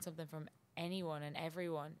can learn something from anyone and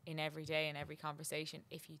everyone in every day and every conversation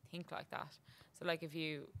if you think like that. So like if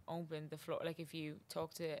you open the floor, like if you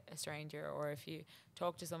talk to a stranger or if you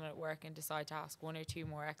talk to someone at work and decide to ask one or two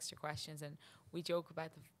more extra questions, and we joke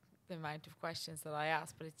about the amount of questions that I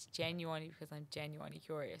ask, but it's genuinely because I'm genuinely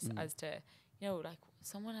curious as to, you know, like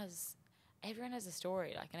everyone has a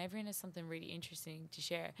story, like, and everyone has something really interesting to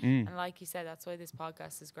share. And like you said, that's why this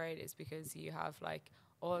podcast is great, is because you have like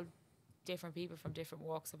all different people from different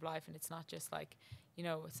walks of life, and it's not just like, you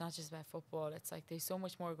know, it's not just about football. It's like there's so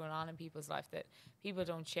much more going on in people's life that people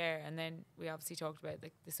don't share. And then we obviously talked about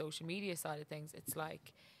like the social media side of things. It's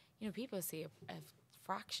like, you know, people see a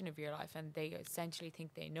fraction of your life and they essentially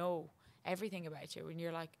think they know everything about you, and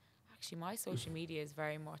you're like, actually my social media is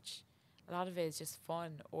very much, a lot of it is just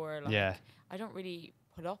fun, or like I don't really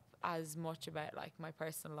put up as much about like my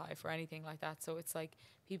personal life or anything like that. So it's like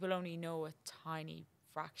people only know a tiny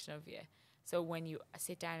fraction of you. So when you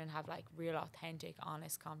sit down and have like real, authentic,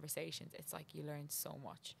 honest conversations, it's like you learn so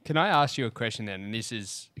much. Can I ask you a question then? And this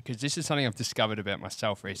is because this is something I've discovered about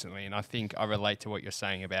myself recently, and I think I relate to what you're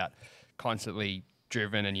saying about constantly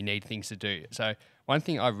driven and you need things to do. So one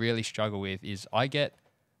thing I really struggle with is I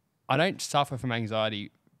don't suffer from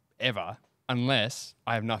anxiety ever unless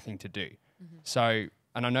I have nothing to do. So,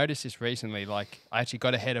 and I noticed this recently, like I actually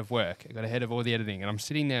got ahead of work. I got ahead of all the editing, and I'm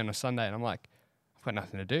sitting there on a Sunday and I'm like, I've got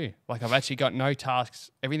nothing to do. Like I've actually got no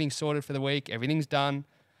tasks. Everything's sorted for the week. Everything's done.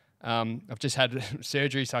 I've just had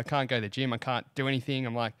surgery, so I can't go to the gym. I can't do anything.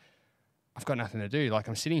 I'm like, I've got nothing to do. Like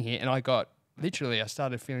I'm sitting here and I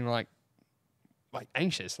started feeling like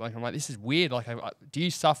anxious. Like I'm like, this is weird. Like, do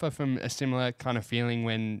you suffer from a similar kind of feeling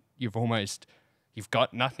when you've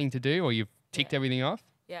got nothing to do or you've ticked everything off?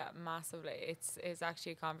 Yeah, massively. It's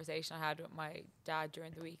actually a conversation I had with my dad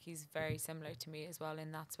during the week. He's very similar to me as well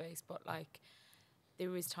in that space. But like, there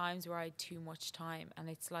was times where I had too much time, and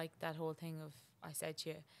it's like that whole thing of, I said to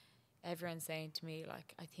you, everyone's saying to me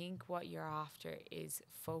like, I think what you're after is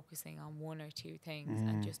focusing on one or two things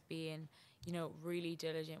and just being, you know, really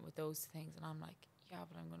diligent with those things. And I'm like, yeah,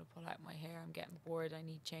 but I'm going to pull out my hair. I'm getting bored. I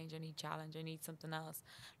need change. I need challenge. I need something else.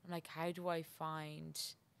 I'm like, how do I find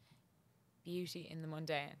beauty in the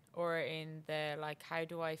mundane, or in the like, how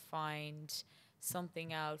do I find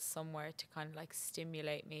something else somewhere to kind of like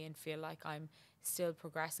stimulate me and feel like I'm still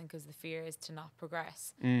progressing, because the fear is to not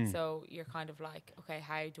progress. So you're kind of like, okay,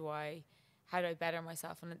 how do I better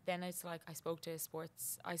myself? And then it's like, I speak to a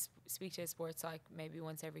sports psych maybe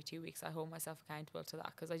once every 2 weeks. I hold myself accountable to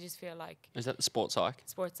that, because I just feel like, Is that the sports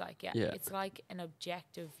psych? yeah. It's like an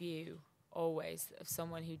objective view always of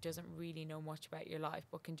someone who doesn't really know much about your life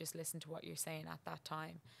but can just listen to what you're saying at that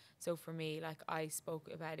time. So for me, like, I spoke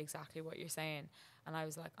about exactly what you're saying, and I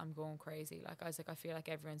was like, I'm going crazy. Like, I was like, I feel like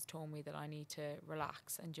everyone's told me that I need to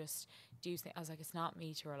relax and just do things. I was like, it's not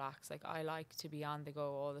me to relax. Like, I like to be on the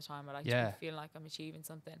go all the time. I like to feel like I'm achieving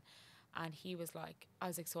something. And he was like, I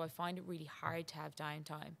was like, so I find it really hard to have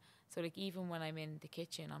downtime. So like, even when I'm in the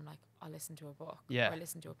kitchen, I'm like, I'll listen to a book or I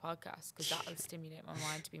listen to a podcast, because that'll stimulate my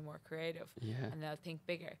mind to be more creative and I'll think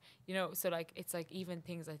bigger, you know. So like, it's like even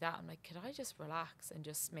things like that, I'm like, could I just relax and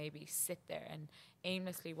just maybe sit there and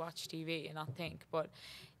aimlessly watch TV and not think? But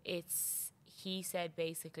he said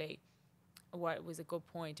basically what was a good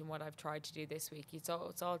point, and what I've tried to do this week, it's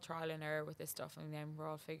all trial and error with this stuff, and then we're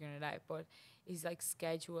all figuring it out, but is like,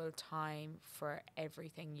 schedule time for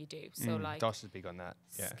everything you do. So like, Dos is big on that.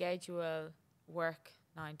 Schedule work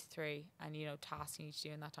 9 to 3, and you know, tasks you need to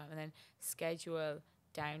do in that time, and then schedule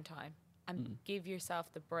downtime and give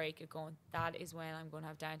yourself the break of going, that is when I'm going to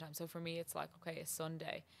have downtime. So for me, it's like, okay, a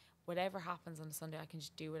Sunday, whatever happens on a Sunday, I can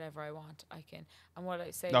just do whatever I want. I can, and what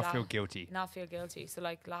I say, Not feel guilty. So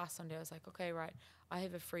like last Sunday, I was like, okay, right, I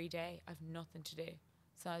have a free day, I have nothing to do.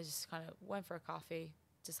 So I just kind of went for a coffee,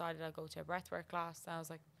 decided I'll go to a breathwork class, and I was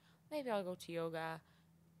like, maybe I'll go to yoga.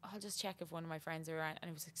 I'll just check if one of my friends are around. And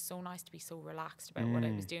it was like so nice to be so relaxed about what I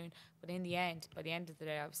was doing. But in the end, by the end of the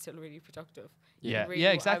day, I was still really productive. Yeah, really,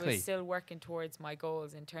 exactly. I was still working towards my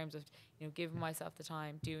goals in terms of, you know, giving myself the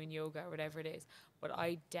time, doing yoga, whatever it is. But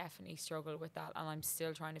I definitely struggle with that, and I'm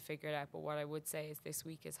still trying to figure it out. But what I would say is this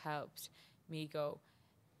week has helped me go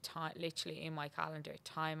literally in my calendar,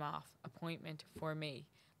 time off, appointment for me.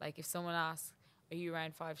 Like, if someone asks, are you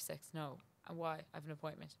around 5 to 6? No. And why? I have an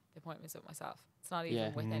appointment. The appointment's with myself. It's not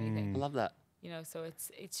even with anything. I love that. You know, so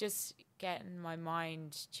it's just getting my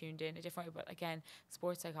mind tuned in a different way. But again,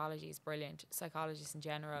 sports psychology is brilliant. Psychologists in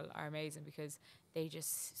general are amazing because they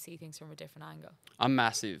just see things from a different angle. I'm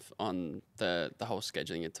massive on the whole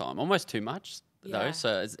scheduling of time. Almost too much though,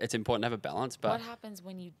 so it's important to have a balance. But what happens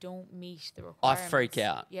when you don't meet the I requirements? freak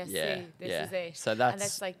out. Yes, Yeah, see, this is it. So and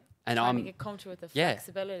that's like trying to get comfortable with the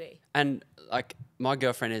flexibility. And like my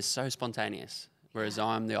girlfriend is so spontaneous, whereas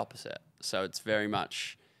I'm the opposite. So it's very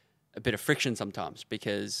much a bit of friction sometimes,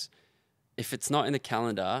 because if it's not in the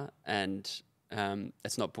calendar and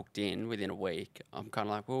it's not booked in within a week, I'm kind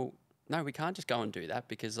of like, well, no, we can't just go and do that,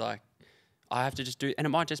 because like I have to just do, and it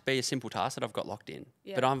might just be a simple task that I've got locked in,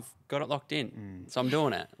 but I've got it locked in, so I'm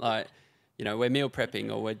doing it. Like, you know, we're meal prepping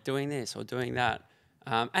or we're doing this or doing that,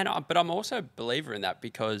 but I'm also a believer in that,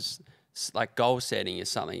 because like goal setting is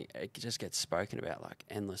something it just gets spoken about like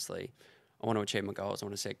endlessly. I want to achieve my goals. I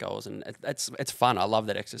want to set goals, and it's fun. I love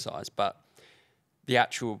that exercise, but the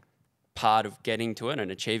actual part of getting to it and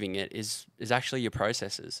achieving it is actually your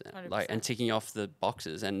processes, 100%. like, and ticking off the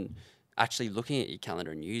boxes, and actually looking at your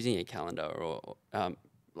calendar and using your calendar, or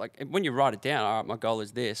like when you write it down. All right, my goal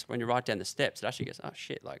is this. When you write down the steps, it actually goes, oh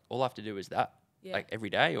shit, like all I have to do is that, like every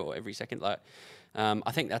day or every second. Like,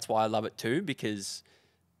 I think that's why I love it too, because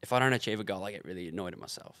if I don't achieve a goal, I get really annoyed at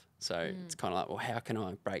myself. So it's kind of like, well, how can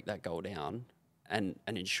I break that goal down and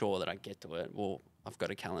ensure that I get to it? Well, I've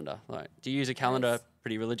got a calendar. Like, do you use a calendar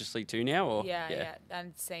pretty religiously too now? Or yeah.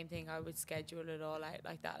 And same thing, I would schedule it all out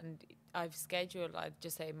like that. And I'd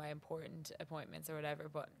just say my important appointments or whatever.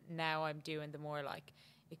 But now I'm doing the more like,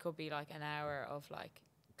 it could be like an hour of like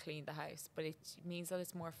clean the house, but it means that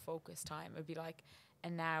it's more focused time. It'd be like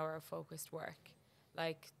an hour of focused work.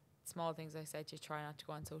 Like, small things I said, you try not to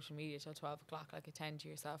go on social media till 12 o'clock, like attend to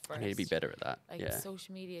yourself first. I need to be better at that. Like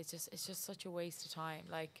social media is it's just such a waste of time.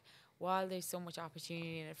 Like, while there's so much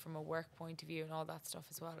opportunity in it from a work point of view and all that stuff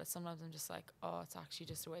as well, sometimes I'm just like, oh, it's actually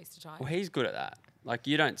just a waste of time. Well, he's good at that. Like,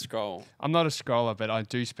 you don't scroll. I'm not a scroller, but I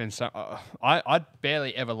do spend some. I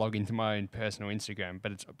barely ever log into my own personal Instagram,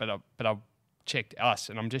 but I've checked us,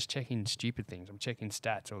 and I'm just checking stupid things. I'm checking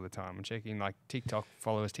stats all the time. I'm checking like TikTok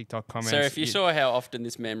followers, TikTok comments. So if you saw how often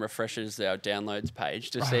this man refreshes our downloads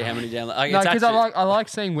page to see how many downloads, like, no, because I like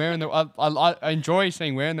seeing where in the I enjoy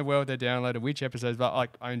seeing where in the world they're downloaded, which episodes. But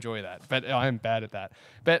like I enjoy that, but I am bad at that.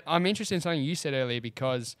 But I'm interested in something you said earlier,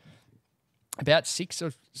 because about 6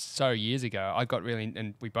 or so years ago, I got really,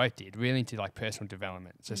 and we both did, really into like personal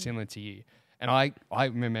development. So similar to you, and I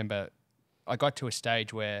remember I got to a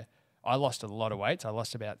stage where I lost a lot of weight. So I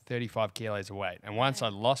lost about 35 kilos of weight. And once I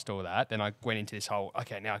lost all that, then I went into this whole,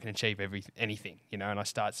 okay, now I can achieve anything, you know, and I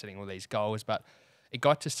start setting all these goals. But it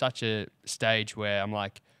got to such a stage where I'm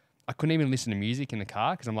like, I couldn't even listen to music in the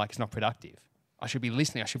car, because I'm like, it's not productive. I should be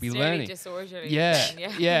listening. I should be learning. Disorderly. Yeah.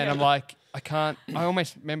 And I'm like, I can't. I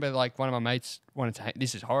almost remember like one of my mates wanted to,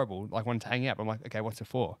 this is horrible, like wanted to hang out. But I'm like, okay, what's it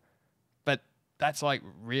for? But that's like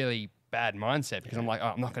really bad mindset, because I'm like, oh,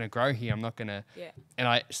 I'm not going to grow here. I'm not going to. Yeah. And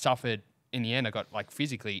I suffered. In the end, I got like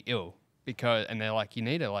physically ill, and they're like, you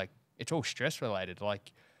need to like, it's all stress related.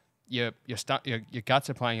 Like your guts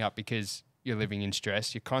are playing up because you're living in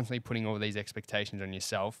stress. You're constantly putting all these expectations on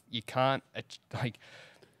yourself. You can't like,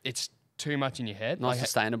 it's too much in your head. Not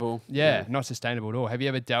sustainable. Yeah, not sustainable at all. Have you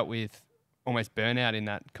ever dealt with almost burnout in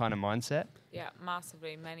that kind of mindset? Yeah,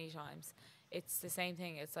 massively, many times. It's the same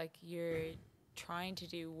thing. It's like you're trying to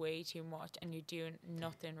do way too much and you're doing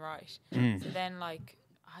nothing right. So then like,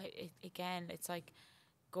 it's like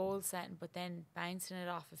goal setting, but then bouncing it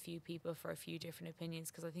off a few people for a few different opinions,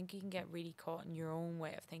 because I think you can get really caught in your own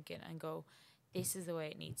way of thinking and go, this is the way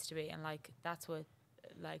it needs to be. And like, that's what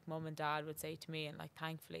like mum and dad would say to me, and like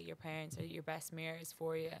thankfully your parents are your best mirrors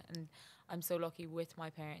for you. And I'm so lucky with my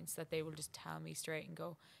parents that they will just tell me straight and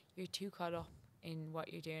go, you're too caught up in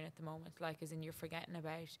what you're doing at the moment, like as in you're forgetting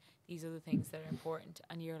about these other things that are important.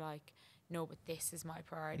 And you're like, no, but this is my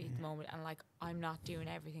priority at the moment, and like I'm not doing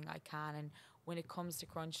everything I can. And when it comes to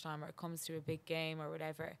crunch time or it comes to a big game or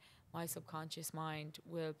whatever, my subconscious mind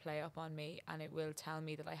will play up on me and it will tell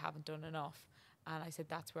me that I haven't done enough. And I said,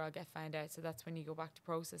 that's where I'll get found out. So that's when you go back to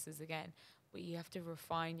processes again. But you have to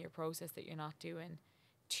refine your process, that you're not doing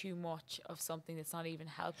too much of something that's not even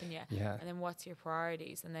helping you. Yeah. And then what's your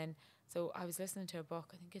priorities? And then, so I was listening to a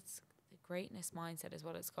book, I think it's The Greatness Mindset is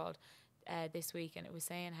what it's called, this week. And it was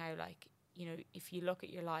saying how like, you know, if you look at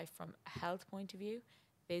your life from a health point of view,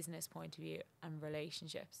 business point of view, and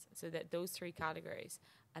relationships, so that those three categories,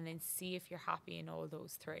 and then see if you're happy in all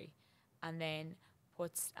those three, and then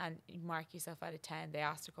mark yourself out of 10. They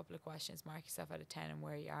asked a couple of questions, mark yourself out of 10 and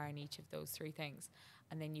where you are in each of those three things,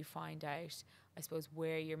 and then you find out I suppose,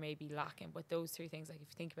 where you're maybe lacking. But those three things, like if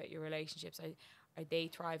you think about your relationships, are they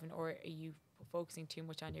thriving, or are you focusing too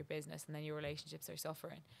much on your business and then your relationships are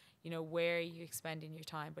suffering? You know, where are you expending your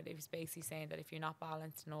time? But it was basically saying that if you're not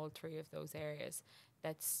balanced in all three of those areas,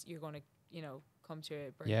 you're going to, you know, come to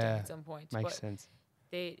a breakdown at some point. Makes sense.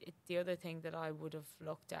 The other thing that I would have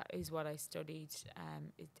looked at is what I studied.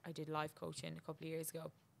 I did life coaching a couple of years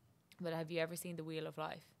ago. But have you ever seen The Wheel of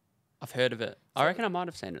Life? I've heard of it. I reckon I might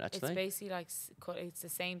have seen it, actually. It's basically like it's the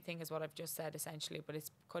same thing as what I've just said, essentially, but it's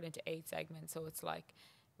cut into 8 segments. So it's like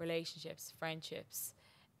relationships, friendships,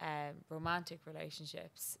 romantic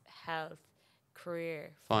relationships, health,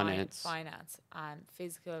 career, finance,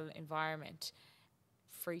 physical environment,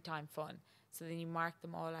 free time, fun. So then you mark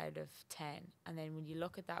them all out of 10. And then when you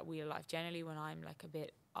look at that Wheel of Life, generally when I'm like a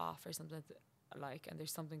bit off or something and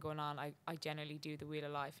there's something going on, I generally do the Wheel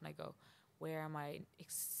of Life and I go, where am I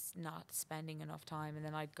not spending enough time? And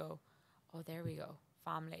then I'd go, oh, there we go.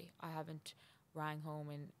 Family. I haven't rang home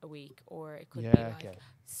in a week. Or it could be like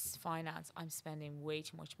finance. I'm spending way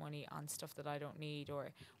too much money on stuff that I don't need or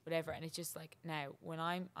whatever. And it's just like, now when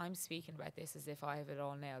I'm speaking about this as if I have it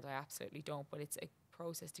all nailed, I absolutely don't. But it's a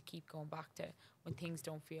process to keep going back to when things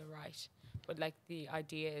don't feel right. But like the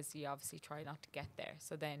idea is you obviously try not to get there.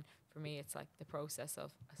 So then for me, it's like the process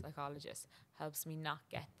of a psychologist helps me not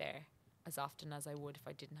get there as often as I would if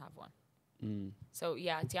I didn't have one. So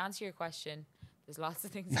yeah, to answer your question, there's lots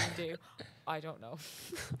of things you can do. I don't know.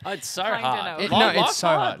 It's so hard. It's so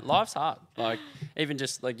hard. Life's hard. Like even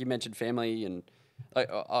just like you mentioned family and like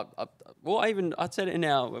I'd said it in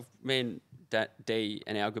our me and D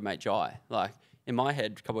and our good mate Jai. Like in my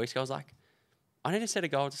head a couple of weeks ago, I was like, I need to set a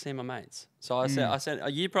goal to see my mates. So I said,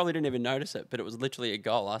 you probably didn't even notice it, but it was literally a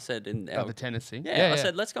goal. I said in the tennis thing. I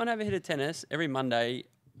said, let's go and have a hit of tennis every Monday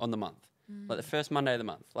on the month. Like the first Monday of the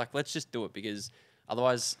month. Like, let's just do it because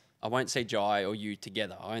otherwise I won't see Jai or you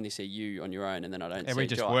together. I only see you on your own and then I don't see Jai. And we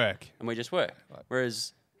just work. And we just work. Right.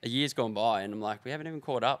 Whereas a year's gone by and I'm like, we haven't even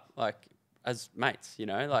caught up like as mates, you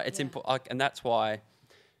know? Like it's important. Like, and that's why,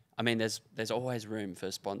 I mean, there's always room for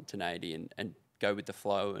spontaneity and go with the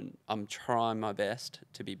flow, and I'm trying my best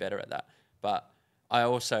to be better at that. But I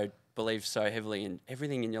also believe so heavily in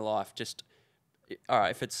everything in your life. Just, all right,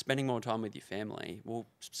 if it's spending more time with your family, well,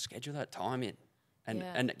 schedule that time in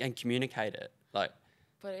and communicate it. Like,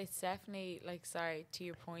 but it's definitely like, sorry, to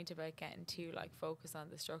your point about getting too like focus on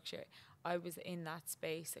the structure. I was in that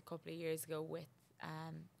space a couple of years ago with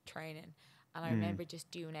training. And I remember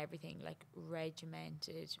just doing everything, like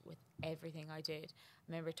regimented with everything I did.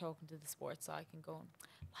 I remember talking to the sports psych and going,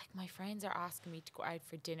 like, my friends are asking me to go out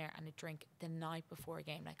for dinner and a drink the night before a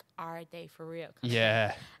game. Like, are they for real?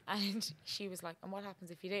 Yeah. And she was like, and what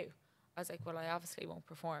happens if you do? I was like, well, I obviously won't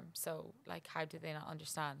perform. So, like, how do they not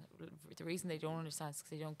understand? The reason they don't understand is because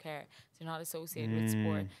they don't care. They're not associated with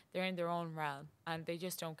sport. They're in their own realm and they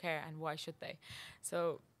just don't care. And why should they?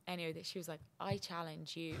 So, anyway, she was like, I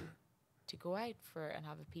challenge you to go out and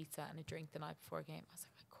have a pizza and a drink the night before a game. I was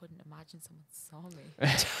like, I couldn't imagine someone saw me.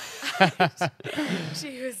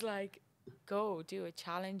 She was like, go do it.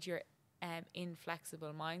 Challenge your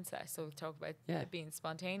inflexible mindset. So we talk about being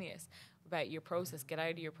spontaneous, about your process. Get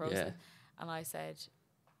out of your process. Yeah. And I said,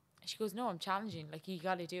 she goes, no, I'm challenging. Like, you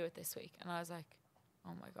got to do it this week. And I was like,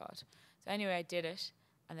 oh my God. So anyway, I did it.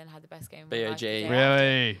 And then had the best game of my life.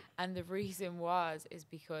 Really? And the reason is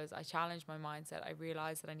because I challenged my mindset. I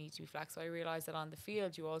realized that I need to be flexible. I realized that on the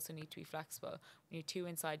field, you also need to be flexible. When you're too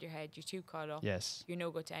inside your head, you're too caught up. Yes. You're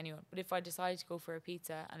no good to anyone. But if I decided to go for a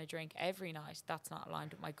pizza and a drink every night, that's not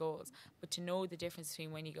aligned with my goals. But to know the difference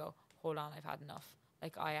between when you go, hold on, I've had enough.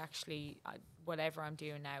 Like, whatever I'm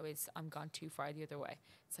doing now is I'm gone too far the other way.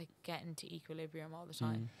 It's like getting to equilibrium all the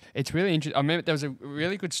time. It's really interesting. I remember there was a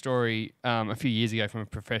really good story a few years ago from a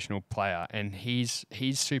professional player, and his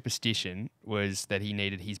superstition was that he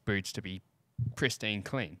needed his boots to be pristine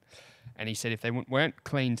clean. And he said if they weren't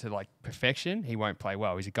clean to like perfection, he won't play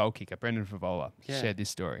well. He's a goal kicker, Brendan Favola. He shared this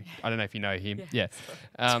story. I don't know if you know him. Yeah.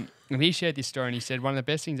 And he shared this story and he said one of the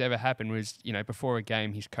best things that ever happened was, you know, before a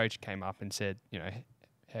game, his coach came up and said, you know,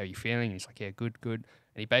 how are you feeling? And he's like, yeah, good. And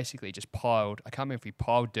he basically just I can't remember if he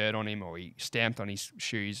piled dirt on him or he stamped on his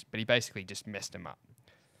shoes, but he basically just messed him up.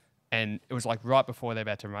 And it was like right before they're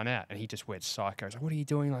about to run out and he just went psycho. He's like, what are you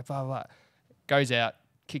doing? Like, blah, blah, blah. Goes out,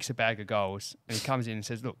 kicks a bag of goals, and he comes in and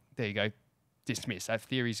says, look, there you go, dismiss. That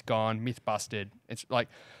theory's gone, myth busted. It's like,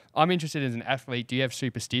 I'm interested as an athlete, do you have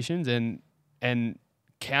superstitions? And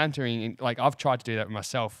countering, like I've tried to do that with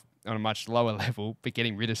myself on a much lower level, but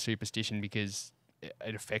getting rid of superstition because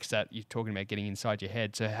it affects that. You're talking about getting inside your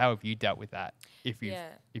head. So how have you dealt with that, if you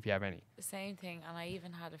have any? The same thing, and I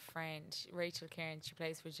even had a friend, Rachel Kieran, she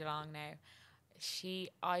plays for Geelong now.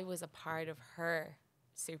 I was a part of her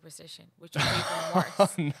superstition, which was even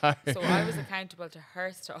worse. No. So I was accountable to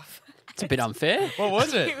her stuff. It's a bit unfair. What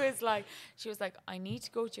was it? She was like, I need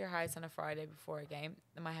to go to your house on a Friday before a game.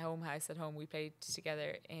 In my home house at home, we played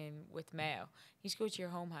together with Mayo. You need to go to your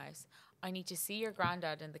home house. I need to see your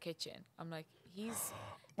granddad in the kitchen. I'm like,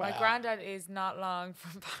 my granddad is not long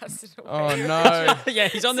from passing away. Oh no. Yeah,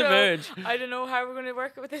 he's on the verge. I don't know how we're going to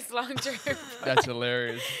work with this long term. That's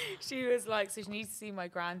hilarious. She was like, so she needs to see my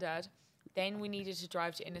granddad. Then we needed to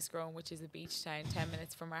drive to Innisgrove, which is a beach town, 10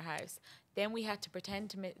 minutes from our house. Then we had to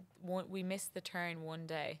pretend we missed the turn one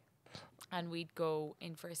day, and we'd go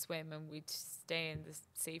in for a swim and we'd stay in the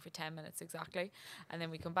sea for 10 minutes exactly. And then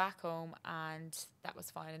we come back home and that was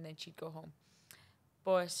fine, and then she'd go home.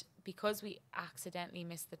 But because we accidentally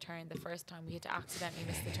missed the turn the first time, we had to accidentally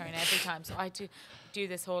miss the turn every time. So I had to do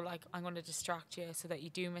this whole, like, I'm going to distract you so that you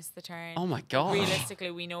do miss the turn. Oh my God. Realistically,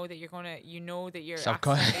 we know that you're accidentally Subcon-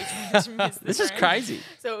 trying to miss the This turn. is crazy.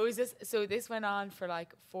 So it was just, so this went on for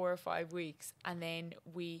like 4 or 5 weeks. And then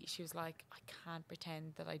she was like, I can't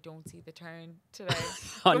pretend that I don't see the turn today.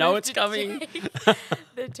 I But know have it's to coming. take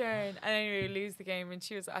the turn. And anyway, we lose the game. And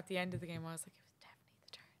she was at the end of the game, I was like,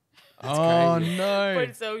 Oh crazy. no.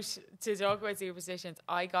 but so to talk about superstitions,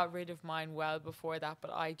 I got rid of mine well before that,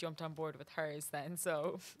 but I jumped on board with hers then.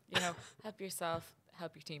 So, help yourself,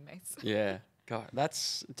 help your teammates. Yeah. God,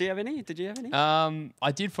 do you have any? Did you have any?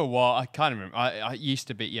 I did for a while. I can't remember. I used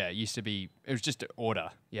to be. It was just an order.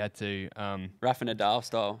 You had to. Rafa Nadal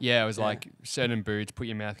style. Yeah, it was like certain boots. Put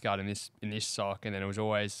your mouth guard in this sock, and then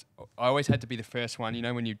I always had to be the first one. You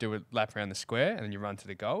know, when you do a lap around the square and then you run to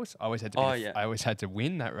the goals. I always had to. I always had to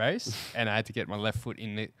win that race, and I had to get my left foot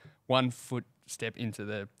in the 1 foot step into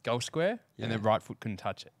the goal square, and the right foot couldn't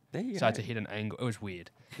touch it. There you So go. I had to hit an angle. It was weird.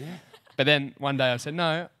 Yeah. But then one day I said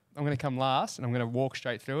no. I'm going to come last, and I'm going to walk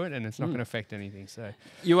straight through it, and it's not going to affect anything. So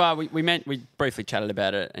You are. We briefly chatted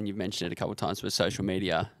about it, and you've mentioned it a couple of times with social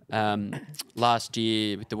media. Last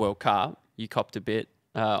year with the World Cup, you copped a bit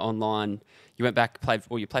online. You went back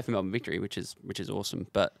you played for Melbourne Victory, which is awesome.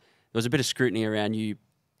 But there was a bit of scrutiny around you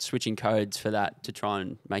switching codes for that to try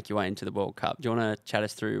and make your way into the World Cup. Do you want to chat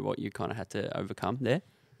us through what you kind of had to overcome there?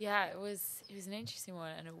 Yeah, it was an interesting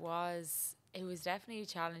one, and it was definitely a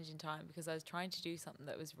challenging time because I was trying to do something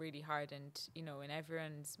that was really hard, and in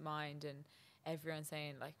everyone's mind and everyone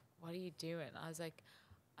saying like, what are you doing? I was like,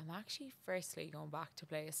 I'm actually firstly going back to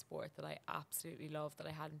play a sport that I absolutely love, that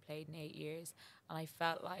I hadn't played in 8 years, and I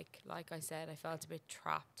felt like I said, I felt a bit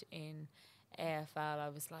trapped in AFL. I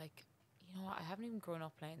was like, I haven't even grown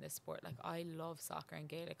up playing this sport. Like, I love soccer and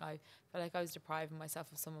Gaelic. I felt like I was depriving myself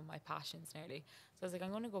of some of my passions nearly. So I was like,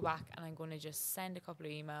 I'm going to go back and I'm going to just send a couple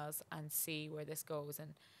of emails and see where this goes.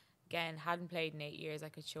 And again, hadn't played in 8 years. I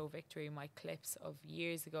could show Victory my clips of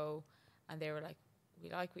years ago, and they were like,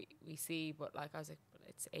 we see, but like I was like, but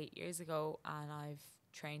it's 8 years ago, and I've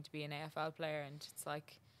trained to be an AFL player, and it's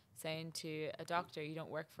like saying to a doctor, you don't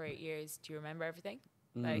work for 8 years. Do you remember everything?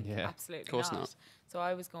 Absolutely of course not. So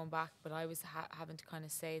I was going back, but I was having to kind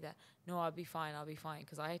of say that, no, I'll be fine,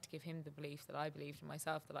 because I had to give him the belief that I believed in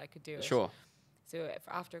myself that I could do it. Sure. So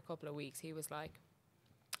after a couple of weeks, he was like,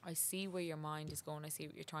 I see where your mind is going, I see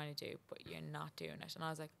what you're trying to do, but you're not doing it. And I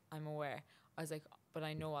was like, I'm aware. I was like, but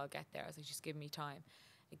I know I'll get there. I was like, just give me time.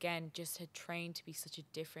 Again, just had trained to be such a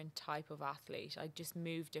different type of athlete. I just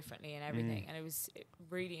moved differently and everything. And it was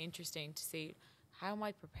really interesting to see, how am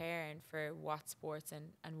I preparing for what sports,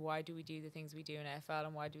 and why do we do the things we do in AFL,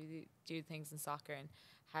 and why do we do things in soccer, and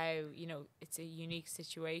how, it's a unique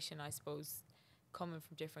situation, I suppose, coming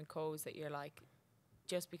from different codes, that you're like,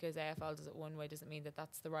 just because AFL does it one way doesn't mean that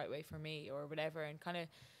that's the right way for me or whatever, and kind of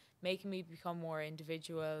making me become more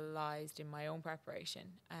individualized in my own preparation,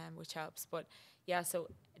 which helps. But yeah, so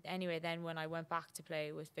anyway, then when I went back to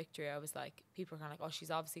play with Victory, I was like, people are kind of like, oh,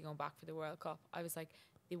 she's obviously going back for the World Cup. I was like,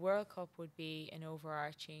 the World Cup would be an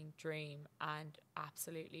overarching dream, and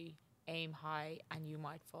absolutely aim high, and you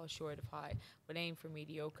might fall short of high, but aim for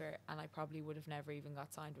mediocre, and I probably would have never even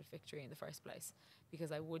got signed with Victory in the first place,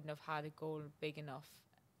 because I wouldn't have had a goal big enough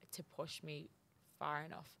to push me far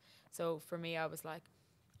enough. So for me, I was like,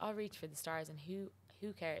 I'll reach for the stars, and who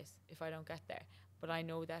cares if I don't get there? But I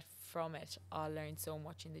know that from it, I'll learn so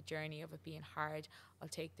much in the journey of it being hard. I'll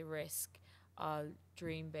take the risk. I'll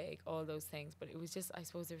dream big, all those things. But it was just, I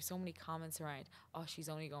suppose there were so many comments around, oh, she's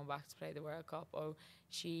only going back to play the World Cup. Oh,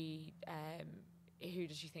 who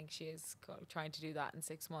does she think she is trying to do that in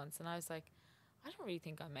 6 months? And I was like, I don't really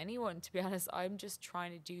think I'm anyone, to be honest. I'm just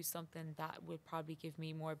trying to do something that will probably give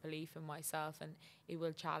me more belief in myself, and it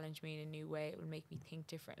will challenge me in a new way. It will make me think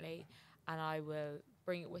differently, and I will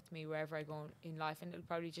bring it with me wherever I go in life, and it'll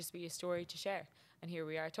probably just be a story to share. And here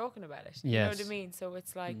we are talking about it. You know what I mean? So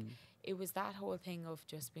it's like, it was that whole thing of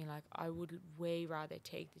just being like, I would way rather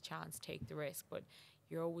take the chance, take the risk, but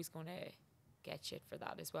you're always going to get shit for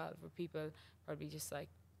that as well. For people probably just like,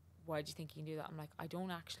 why do you think you can do that? I'm like, I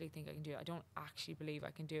don't actually think I can do it. I don't actually believe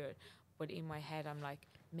I can do it. But in my head, I'm like,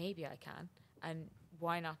 maybe I can. And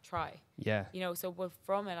why not try? Yeah. You know, so but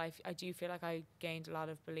from it, I do feel like I gained a lot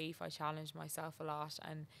of belief. I challenged myself a lot,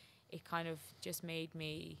 and it kind of just made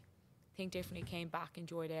me think differently, came back,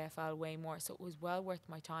 enjoyed AFL way more. So it was well worth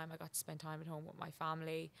my time. I got to spend time at home with my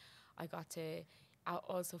family. I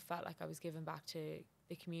also felt like I was giving back to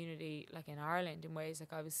the community, like in Ireland, in ways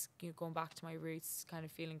like I was going back to my roots, kind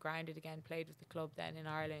of feeling grounded again. Played with the club then in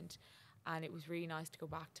Ireland, and it was really nice to go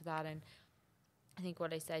back to that. And I think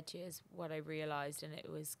what I said to you is what I realised, and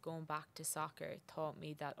it was going back to soccer taught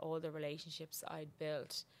me that all the relationships I'd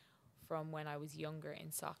built from when I was younger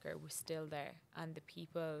in soccer were still there, and the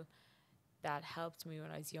people that helped me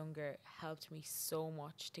when I was younger helped me so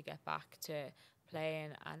much to get back to playing.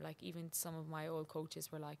 And like even some of my old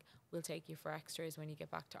coaches were like, we'll take you for extras when you get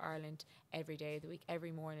back to Ireland every day of the week,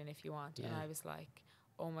 every morning if you want. And I was like,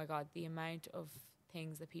 oh my God, the amount of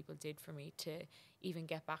things that people did for me to even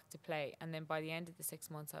get back to play. And then by the end of the 6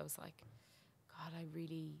 months, I was like, God, I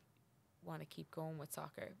really want to keep going with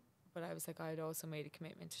soccer. But I was like, I had also made a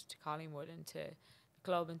commitment to Collingwood and to the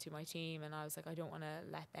club and to my team, and I was like, I don't want to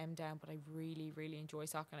let them down, but I really, really enjoy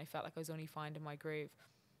soccer, and I felt like I was only finding my groove.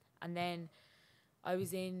 And then I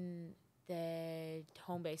was in the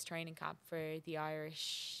home-based training camp for the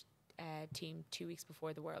Irish team 2 weeks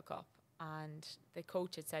before the World Cup, and the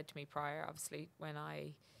coach had said to me prior, obviously, when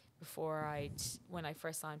I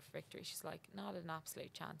first signed for Victory, she's like, not an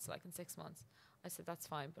absolute chance, like in 6 months. I said, that's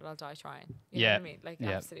fine, but I'll die trying. You know what I mean? Like,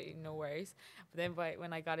 absolutely no worries. But then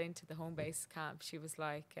when I got into the home-based camp, she was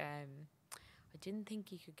like, I didn't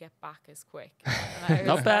think you could get back as quick.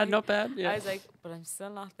 Not bad. Yeah. I was like, but I'm still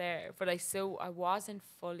not there. But I wasn't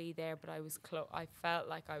fully there, but I was close. I felt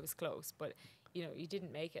like I was close, but you know, you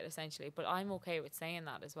didn't make it essentially. But I'm okay with saying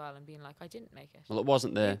that as well and being like, I didn't make it. Well, it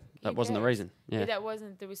wasn't there. That wasn't the reason. Yeah.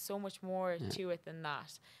 There was so much more to it than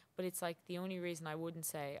that. But it's like the only reason I wouldn't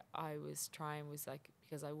say I was trying was like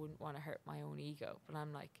because I wouldn't want to hurt my own ego. But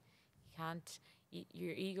I'm like, you can't.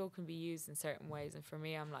 Your ego can be used in certain ways, and for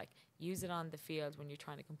me, I'm like, use it on the field when you're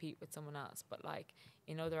trying to compete with someone else. But like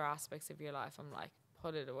in other aspects of your life, I'm like,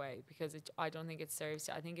 put it away because I don't think it serves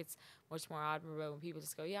you. I think it's much more admirable when people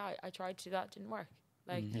just go, yeah, I tried to do that, didn't work.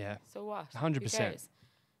 Like, so what? 100%.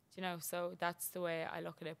 You know, so that's the way I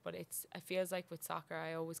look at it. But it feels like with soccer,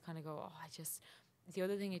 I always kind of go, the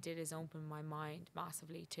other thing it did is open my mind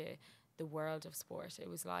massively to the world of sport. It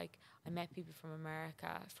was like I met people from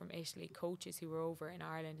America, from Italy, coaches who were over in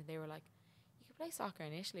Ireland, and they were like, you could play soccer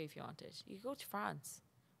in Italy if you wanted. You could go to France.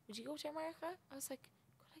 Would you go to America? I was like,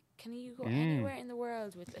 can you go anywhere in the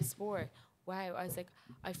world with a sport? Wow. I was like,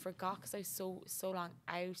 I forgot because I was so long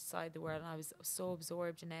outside the world, and I was so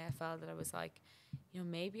absorbed in AFL that I was like, you know,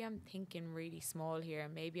 maybe I'm thinking really small here,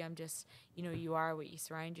 and maybe I'm just, you know, you are what you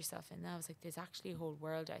surround yourself in. And I was like, there's actually a whole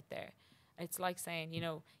world out there. It's like saying, you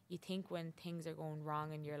know, you think when things are going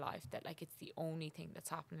wrong in your life that like it's the only thing that's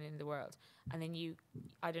happening in the world. And then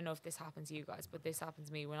I don't know if this happens to you guys, but this happens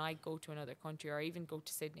to me when I go to another country or even go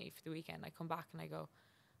to Sydney for the weekend. I come back and I go,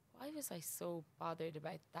 why was I so bothered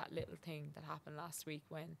about that little thing that happened last week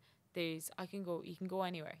when you can go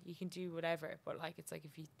anywhere, you can do whatever. But like, it's like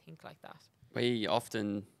if you think like that. We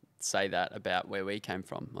often say that about where we came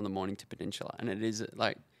from on the Mornington Peninsula, and it is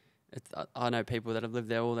like, I know people that have lived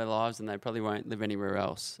there all their lives and they probably won't live anywhere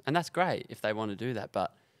else. And that's great if they want to do that.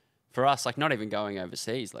 But for us, like not even going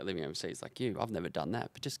overseas, like living overseas like you, I've never done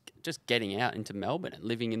that. But just getting out into Melbourne and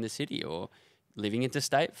living in the city or living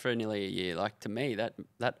interstate for nearly a year, like to me, that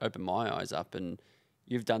opened my eyes up. And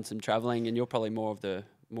you've done some travelling and you're probably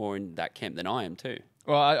more in that camp than I am too.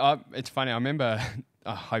 Well, it's funny. I remember,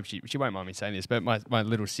 I hope she won't mind me saying this, but my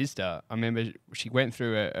little sister, I remember she went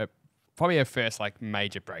through probably her first like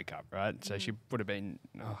major breakup, right? So she would have been,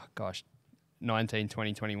 19,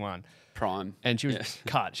 20, 21. Prime. And she was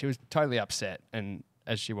cut. She was totally upset, and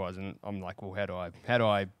as she was, and I'm like, well, how do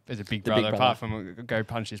I as a big brother, apart from go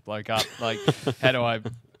punch this bloke up, like how do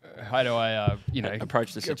I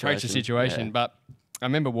approach the situation? Yeah. But I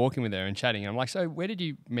remember walking with her and chatting. And I'm like, so where did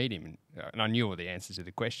you meet him? And I knew all the answers to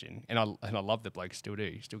the question, and I love the bloke, still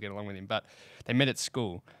do, still get along with him. But they met at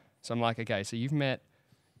school, so I'm like, okay, so you've met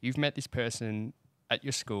this person at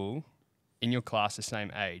your school, in your class, the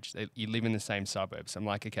same age. You live in the same suburbs. I'm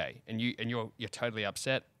like, okay, and you're totally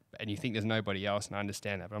upset, and you think there's nobody else, and I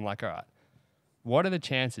understand that. But I'm like, all right, what are the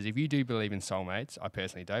chances, if you do believe in soulmates, I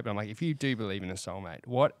personally don't, but I'm like, if you do believe in a soulmate,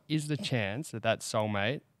 what is the chance that that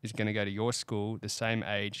soulmate is going to go to your school, the same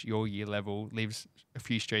age, your year level, lives a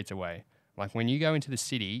few streets away? Like when you go into the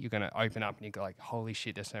city, you're going to open up and you go like, holy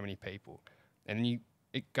shit, there's so many people. And then you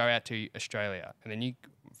go out to Australia, and then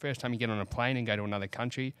first time you get on a plane and go to another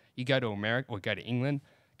country, you go to America or go to England,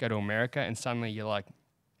 go to America, and suddenly you're like,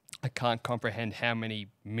 I can't comprehend how many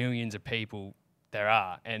millions of people there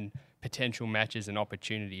are and potential matches and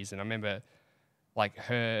opportunities. And I remember like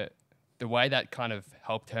the way that kind of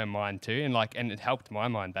helped her mind too, and it helped my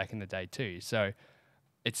mind back in the day too. So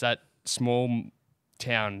it's that small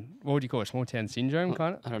town, what would you call it? Small town syndrome,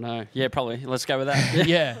 kind of? I don't know. Yeah, probably. Let's go with that.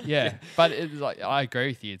 yeah. But it's like, I agree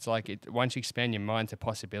with you. It's like once you expand your mind to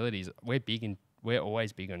possibilities, we're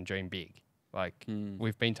always big on dream big. Like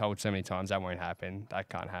we've been told so many times that won't happen, that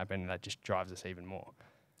can't happen, and that just drives us even more.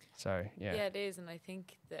 So yeah. Yeah, it is, and I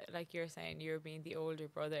think that, like you're saying, you're being the older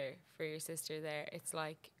brother for your sister there. It's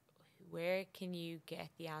like, where can you get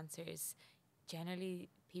the answers? Generally,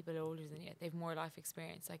 people older than you, they've more life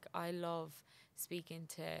experience. Like I love speaking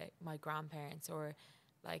to my grandparents or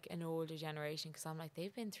like an older generation, because I'm like,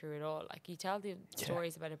 they've been through it all. Like you tell the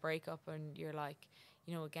stories about a breakup, and you're like,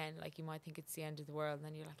 you know, again, like you might think it's the end of the world, and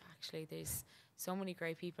then you're like, actually, there's so many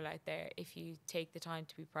great people out there if you take the time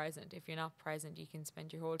to be present. If you're not present, you can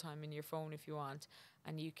spend your whole time in your phone if you want,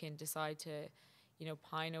 and you can decide to, you know,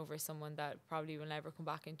 pine over someone that probably will never come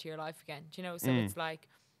back into your life again. Do you know? So it's like,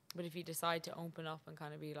 but if you decide to open up and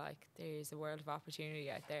kind of be like, there's a world of opportunity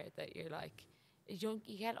out there, that you're like, you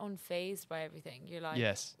get unfazed by everything. You're like,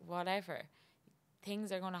 whatever.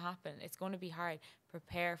 Things are going to happen. It's going to be hard.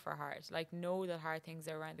 Prepare for hard. Like, know that hard things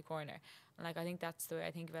are around the corner. And like, I think that's the way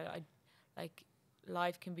I think about it. Like,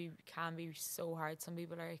 life can be so hard. Some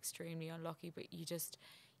people are extremely unlucky, but you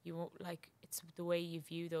won't, like, it's the way you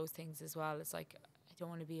view those things as well. It's like, I don't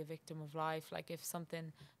want to be a victim of life. Like, if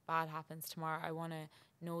something bad happens tomorrow, I want to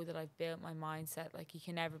know that I've built my mindset. Like, you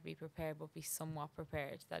can never be prepared, but be somewhat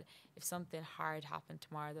prepared, that if something hard happened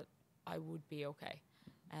tomorrow, that I would be okay.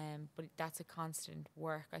 But that's a constant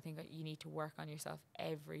work. I think that you need to work on yourself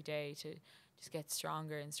every day to just get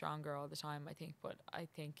stronger and stronger all the time, I think. But I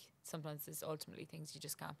think sometimes there's ultimately things you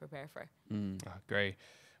just can't prepare for. Great.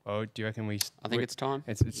 Well, do you reckon I think it's time.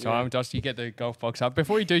 It's time. Doss, you get the golf box up.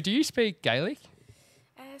 Before you do you speak Gaelic?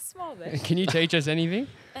 Small bit. Can you teach us anything?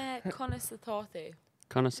 Conas a thothu.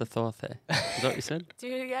 Conas a thothu. Is that what you said? Do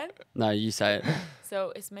it again? No, you say it.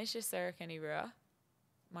 So, it's Misha Sarah Kenny Rua.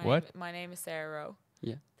 My name is Sarah Rowe.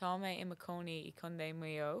 Yeah. Tame Imakoni County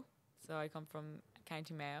Mayo. So I come from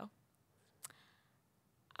County Mayo.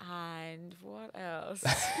 And what else?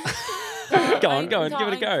 Go on, give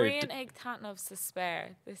it a go. Green egg tan of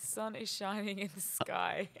despair. The sun is shining in the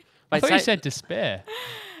sky. I thought you said despair.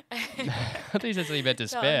 I thought you said something about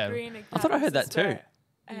despair. I thought I heard that too.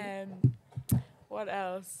 What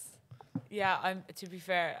else? Yeah, to be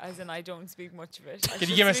fair, as in I don't speak much of it. Can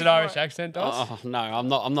you give us an Irish accent, Doss? Oh no, I'm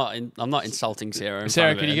not insulting Sarah.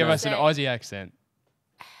 Sarah, can you give us an Aussie accent?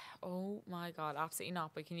 Oh my God, absolutely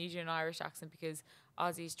not. But can you do an Irish accent, because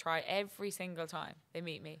Aussies try every single time they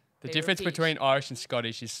meet me. The difference between Irish and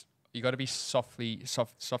Scottish is you got to be softer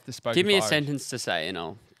spoken. Give me a Irish. sentence to say, and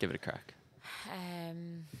I'll give it a crack.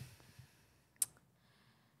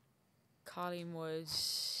 Collingwood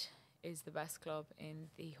is the best club in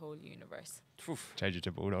the whole universe. Oof. Change it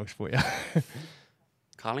to Bulldogs for you.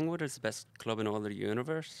 Collingwood is the best club in all of the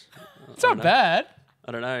universe. It's not bad.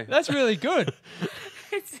 I don't know. That's really good.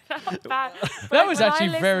 It's not bad. That was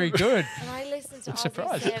actually very good. When I listen to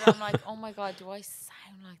surprised. Say it, I'm like, oh my God, do I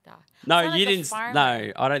sound like that? No, sound you like a didn't. farmer.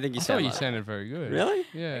 No, I don't think you I thought sound you like sounded very good. Really?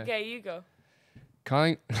 Yeah. Okay, you go.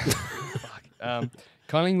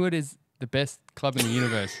 Collingwood is the best club in the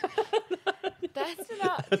universe. That's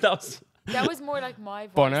not. That was more like my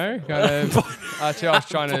voice. Bono, kind of. That's who I was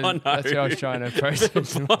trying to. That's who I was trying to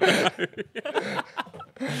process.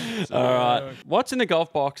 All right. What's in the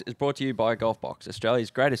Golf Box is brought to you by Golf Box,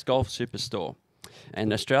 Australia's greatest golf superstore.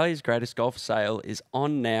 And Australia's greatest golf sale is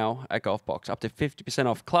on now at Golf Box. Up to 50%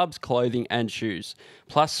 off clubs, clothing and shoes.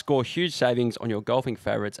 Plus, score huge savings on your golfing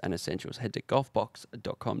favourites and essentials. Head to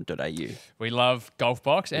golfbox.com.au. We love Golf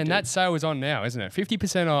Box, and that sale is on now, isn't it?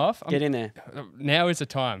 50% off. Get in there. Now is the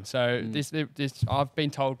time. So this I've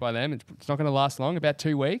been told by them it's not going to last long, about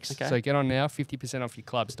 2 weeks. Okay. So get on now, 50% off your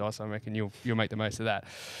clubs, Doss. I reckon you'll make the most of that.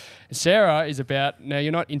 Sarah is about. Now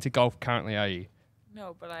you're not into golf currently, are you?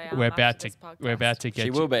 No, but I am. We're about to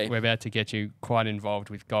get you quite involved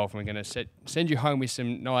with golf, and we're going to send you home with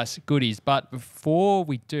some nice goodies. But before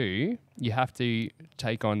we do, you have to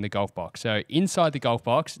take on the Golf Box. So inside the Golf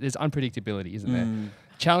Box, there's unpredictability, isn't there?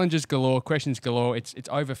 challenges galore, questions galore. It's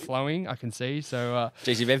overflowing, I can see. So,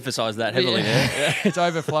 Jeez, you've emphasised that heavily there. it's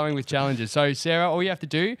overflowing with challenges. So, Sarah, all you have to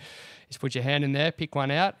do is put your hand in there, pick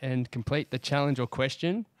one out, and complete the challenge or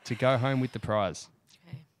question to go home with the prize.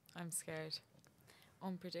 Okay, I'm scared.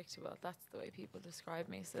 Unpredictable. That's the way people describe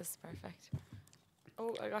me. So this is perfect.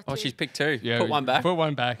 Oh, I got two. Oh, she's picked 2. Yeah, Put one back. Put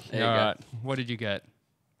one back. There you All go. right. What did you get?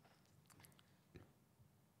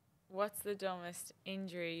 What's the dumbest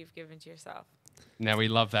injury you've given to yourself? Now we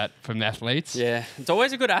love that from athletes. Yeah, it's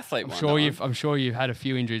always a good athlete one. I'm sure you've had a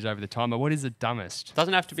few injuries over the time, but what is the dumbest?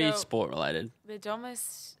 Doesn't have to be So- sport related. The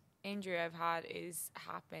dumbest injury I've had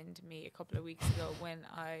happened to me a couple of weeks ago when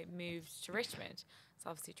I moved to Richmond. So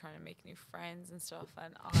obviously trying to make new friends and stuff,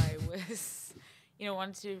 and I was,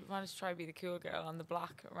 wanted to try to be the cool girl on the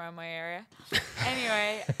block around my area.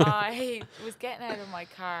 Anyway, I was getting out of my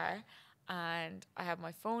car, and I had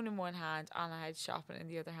my phone in one hand, and I had shopping in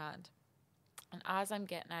the other hand. And as I'm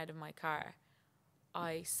getting out of my car,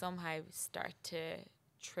 I somehow start to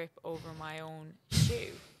trip over my own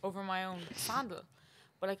shoe, over my own sandal.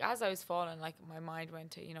 But like as I was falling, like my mind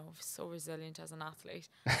went to, so resilient as an athlete.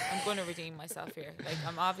 I'm going to redeem myself here. Like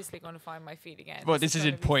I'm obviously going to find my feet again. Well, this is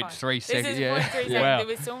in gonna be 0.3 fine. seconds. This is Yeah. 0.3 seconds. Wow. There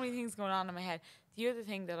was so many things going on in my head. The other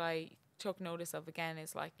thing that I took notice of again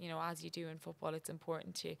is like, as you do in football, it's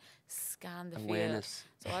important to scan the Awareness.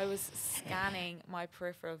 field. So I was scanning my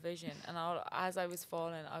peripheral vision, and as I was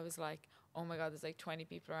falling, I was like, oh my God, there's like 20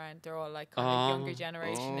 people around. They're all like kind of younger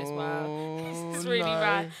generation as well. This is really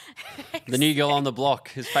bad. The new girl on the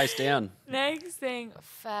block is face down. Next thing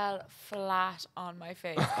fell flat on my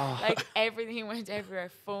face. Like everything went everywhere.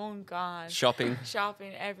 Phone gone. Shopping.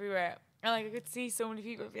 Shopping everywhere. And like I could see so many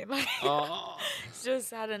people being like, Oh.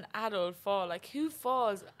 just had an adult fall. Like who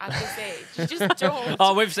falls at this age? You just don't.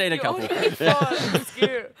 Oh, we've seen a You couple. only fall in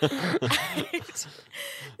school.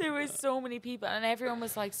 There were so many people, and everyone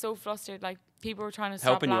was like so flustered. Like people were trying to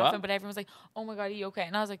stop Helping you laughing, up? but everyone was like, "Oh my God, are you okay?"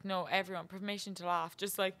 And I was like, "No, everyone, permission to laugh.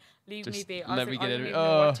 Just like leave me Just be." I let was me like, I get don't it- even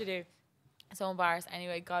know oh. what to do. So embarrassed.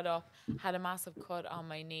 Anyway, got up, had a massive cut on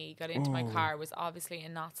my knee, got into my car, was obviously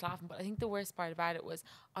in knots laughing. But I think the worst part about it was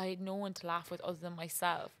I had no one to laugh with other than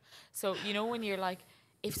myself. So, when you're like,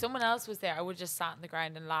 if someone else was there, I would have just sat on the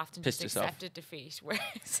ground and laughed and Pissed just yourself. accepted defeat.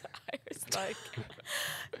 Whereas I was like,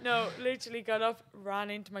 no, literally got up, ran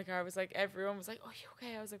into my car, was like, everyone was like, oh, you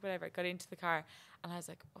okay? I was like, whatever. I got into the car and I was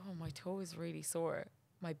like, oh, my toe is really sore.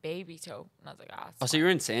 My baby toe. And I was like, Oh, so you're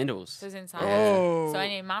in sandals. so it was in sandals. So I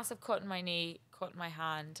had a massive cut in my knee, cut in my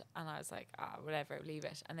hand, and I was like, whatever, leave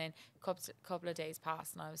it. And then a couple of days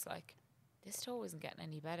passed, and I was like, this toe isn't getting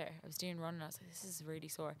any better. I was doing running, I was like, this is really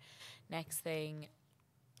sore. Next thing,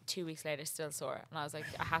 2 weeks later, still sore. And I was like,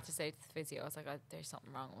 I had to say to the physio, I was like, there's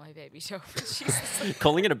something wrong with my baby toe. She's like,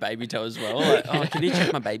 Calling it a baby toe as well. Like, oh, can you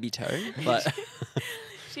check my baby toe? Like,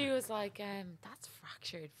 she was like, that's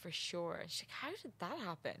fractured for sure. She's like, how did that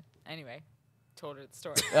happen? Anyway, told her the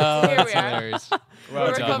story. Oh, So here that's we are. hilarious. We're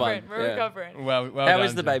Well done. recovering. One, We're yeah. recovering. Well how done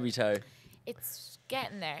is the to- baby toe? It's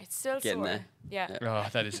getting there. It's still Getting sore. there. Yeah. Oh,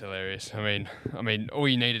 that is hilarious. I mean, all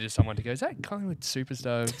you needed is someone to go, is that Collingwood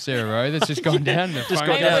superstar Sarah Rowe that's just gone down? The Just phone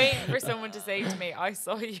gone I'm down. waiting for someone to say to me, I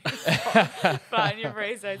saw you fall flat on your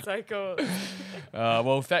brace outside goal.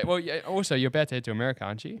 Also, you're about to head to America,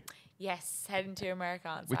 aren't you? Yes, heading to America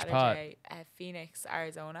on Which Saturday, Phoenix,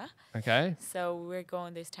 Arizona. Okay. So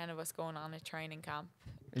there's 10 of us going on a training camp.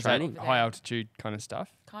 Is Training? that high altitude kind of stuff?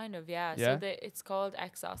 Kind of, yeah. Yeah? So it's called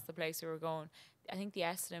Exos, the place we were going. I think the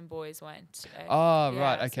Essendon boys went. Oh,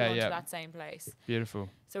 right, so okay, we went yeah. to that same place. Beautiful.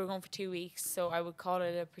 So we're going for 2 weeks. So I would call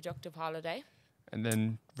it a productive holiday. And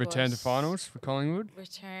then return to But- finals for Collingwood?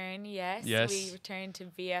 Return, yes. Yes. We returned to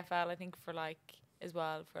VFL, I think, for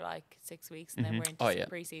 6 weeks, and then we're into Oh, yeah.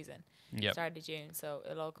 pre-season. Yep. Start of June, so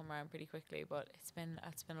it'll all come around pretty quickly. But it's been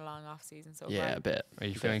a long off season so Yeah, far. I bet. Are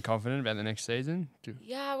you feeling confident about the next season?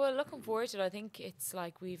 Yeah, well, looking forward to it. I think it's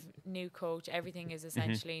like we've new coach. Everything is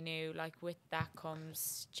essentially new. Like with that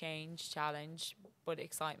comes change, challenge, but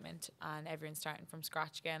excitement, and everyone's starting from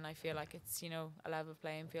scratch again. I feel like it's a level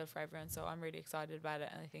playing field for everyone. So I'm really excited about it,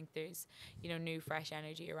 and I think there's new fresh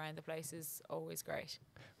energy around the place is always great.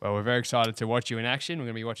 Well, we're very excited to watch you in action. We're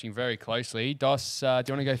going to be watching very closely. Dos, do you want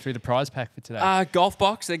to go through the prize pack for today? Golf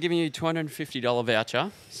box, they're giving you a $250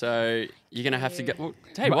 voucher. So you're going to have to go. Well,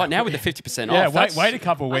 tell you what, now with the 50% yeah, off. that's- wait a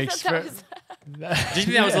couple of I weeks. thought that For, was Did you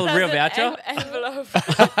think that was a real voucher? Envelope.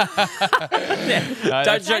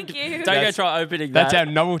 Don't go try opening that. That's our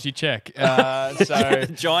novelty check. So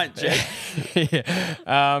giant check.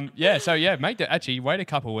 Wait a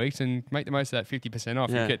couple of weeks and make the most of that 50%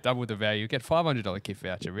 off. Yeah. You get double the value. You get $500 gift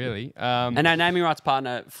voucher, really. And our naming rights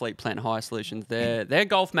partner, Fleet Plant Hire Solutions, they're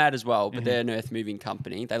golf mad as well, but they're an earth moving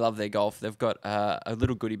company. They love their golf. They've got a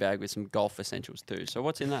little goodie bag with some golf essentials too. So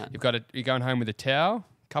what's in that? You're going home with a towel,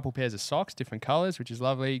 couple pairs of socks, different colours, which is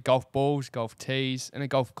lovely. Golf balls, golf tees, and a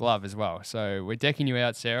golf glove as well. So we're decking you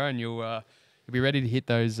out, Sarah, and you'll be ready to hit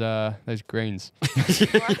those greens.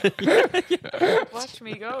 Watch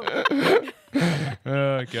me go.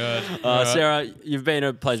 Oh God, Sarah, you've been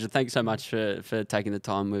a pleasure. Thanks so much for taking the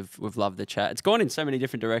time. We've loved the chat. It's gone in so many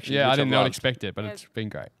different directions. Yeah, I did I've not loved. expect it, but it's been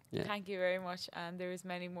great. Yeah. Thank you very much. And there is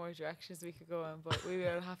many more directions we could go in, but we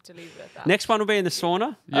will have to leave it at that. Next one will be in the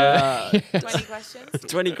sauna. Yeah. 20 questions.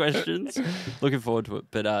 20 questions. Looking forward to it.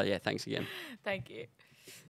 But thanks again. Thank you.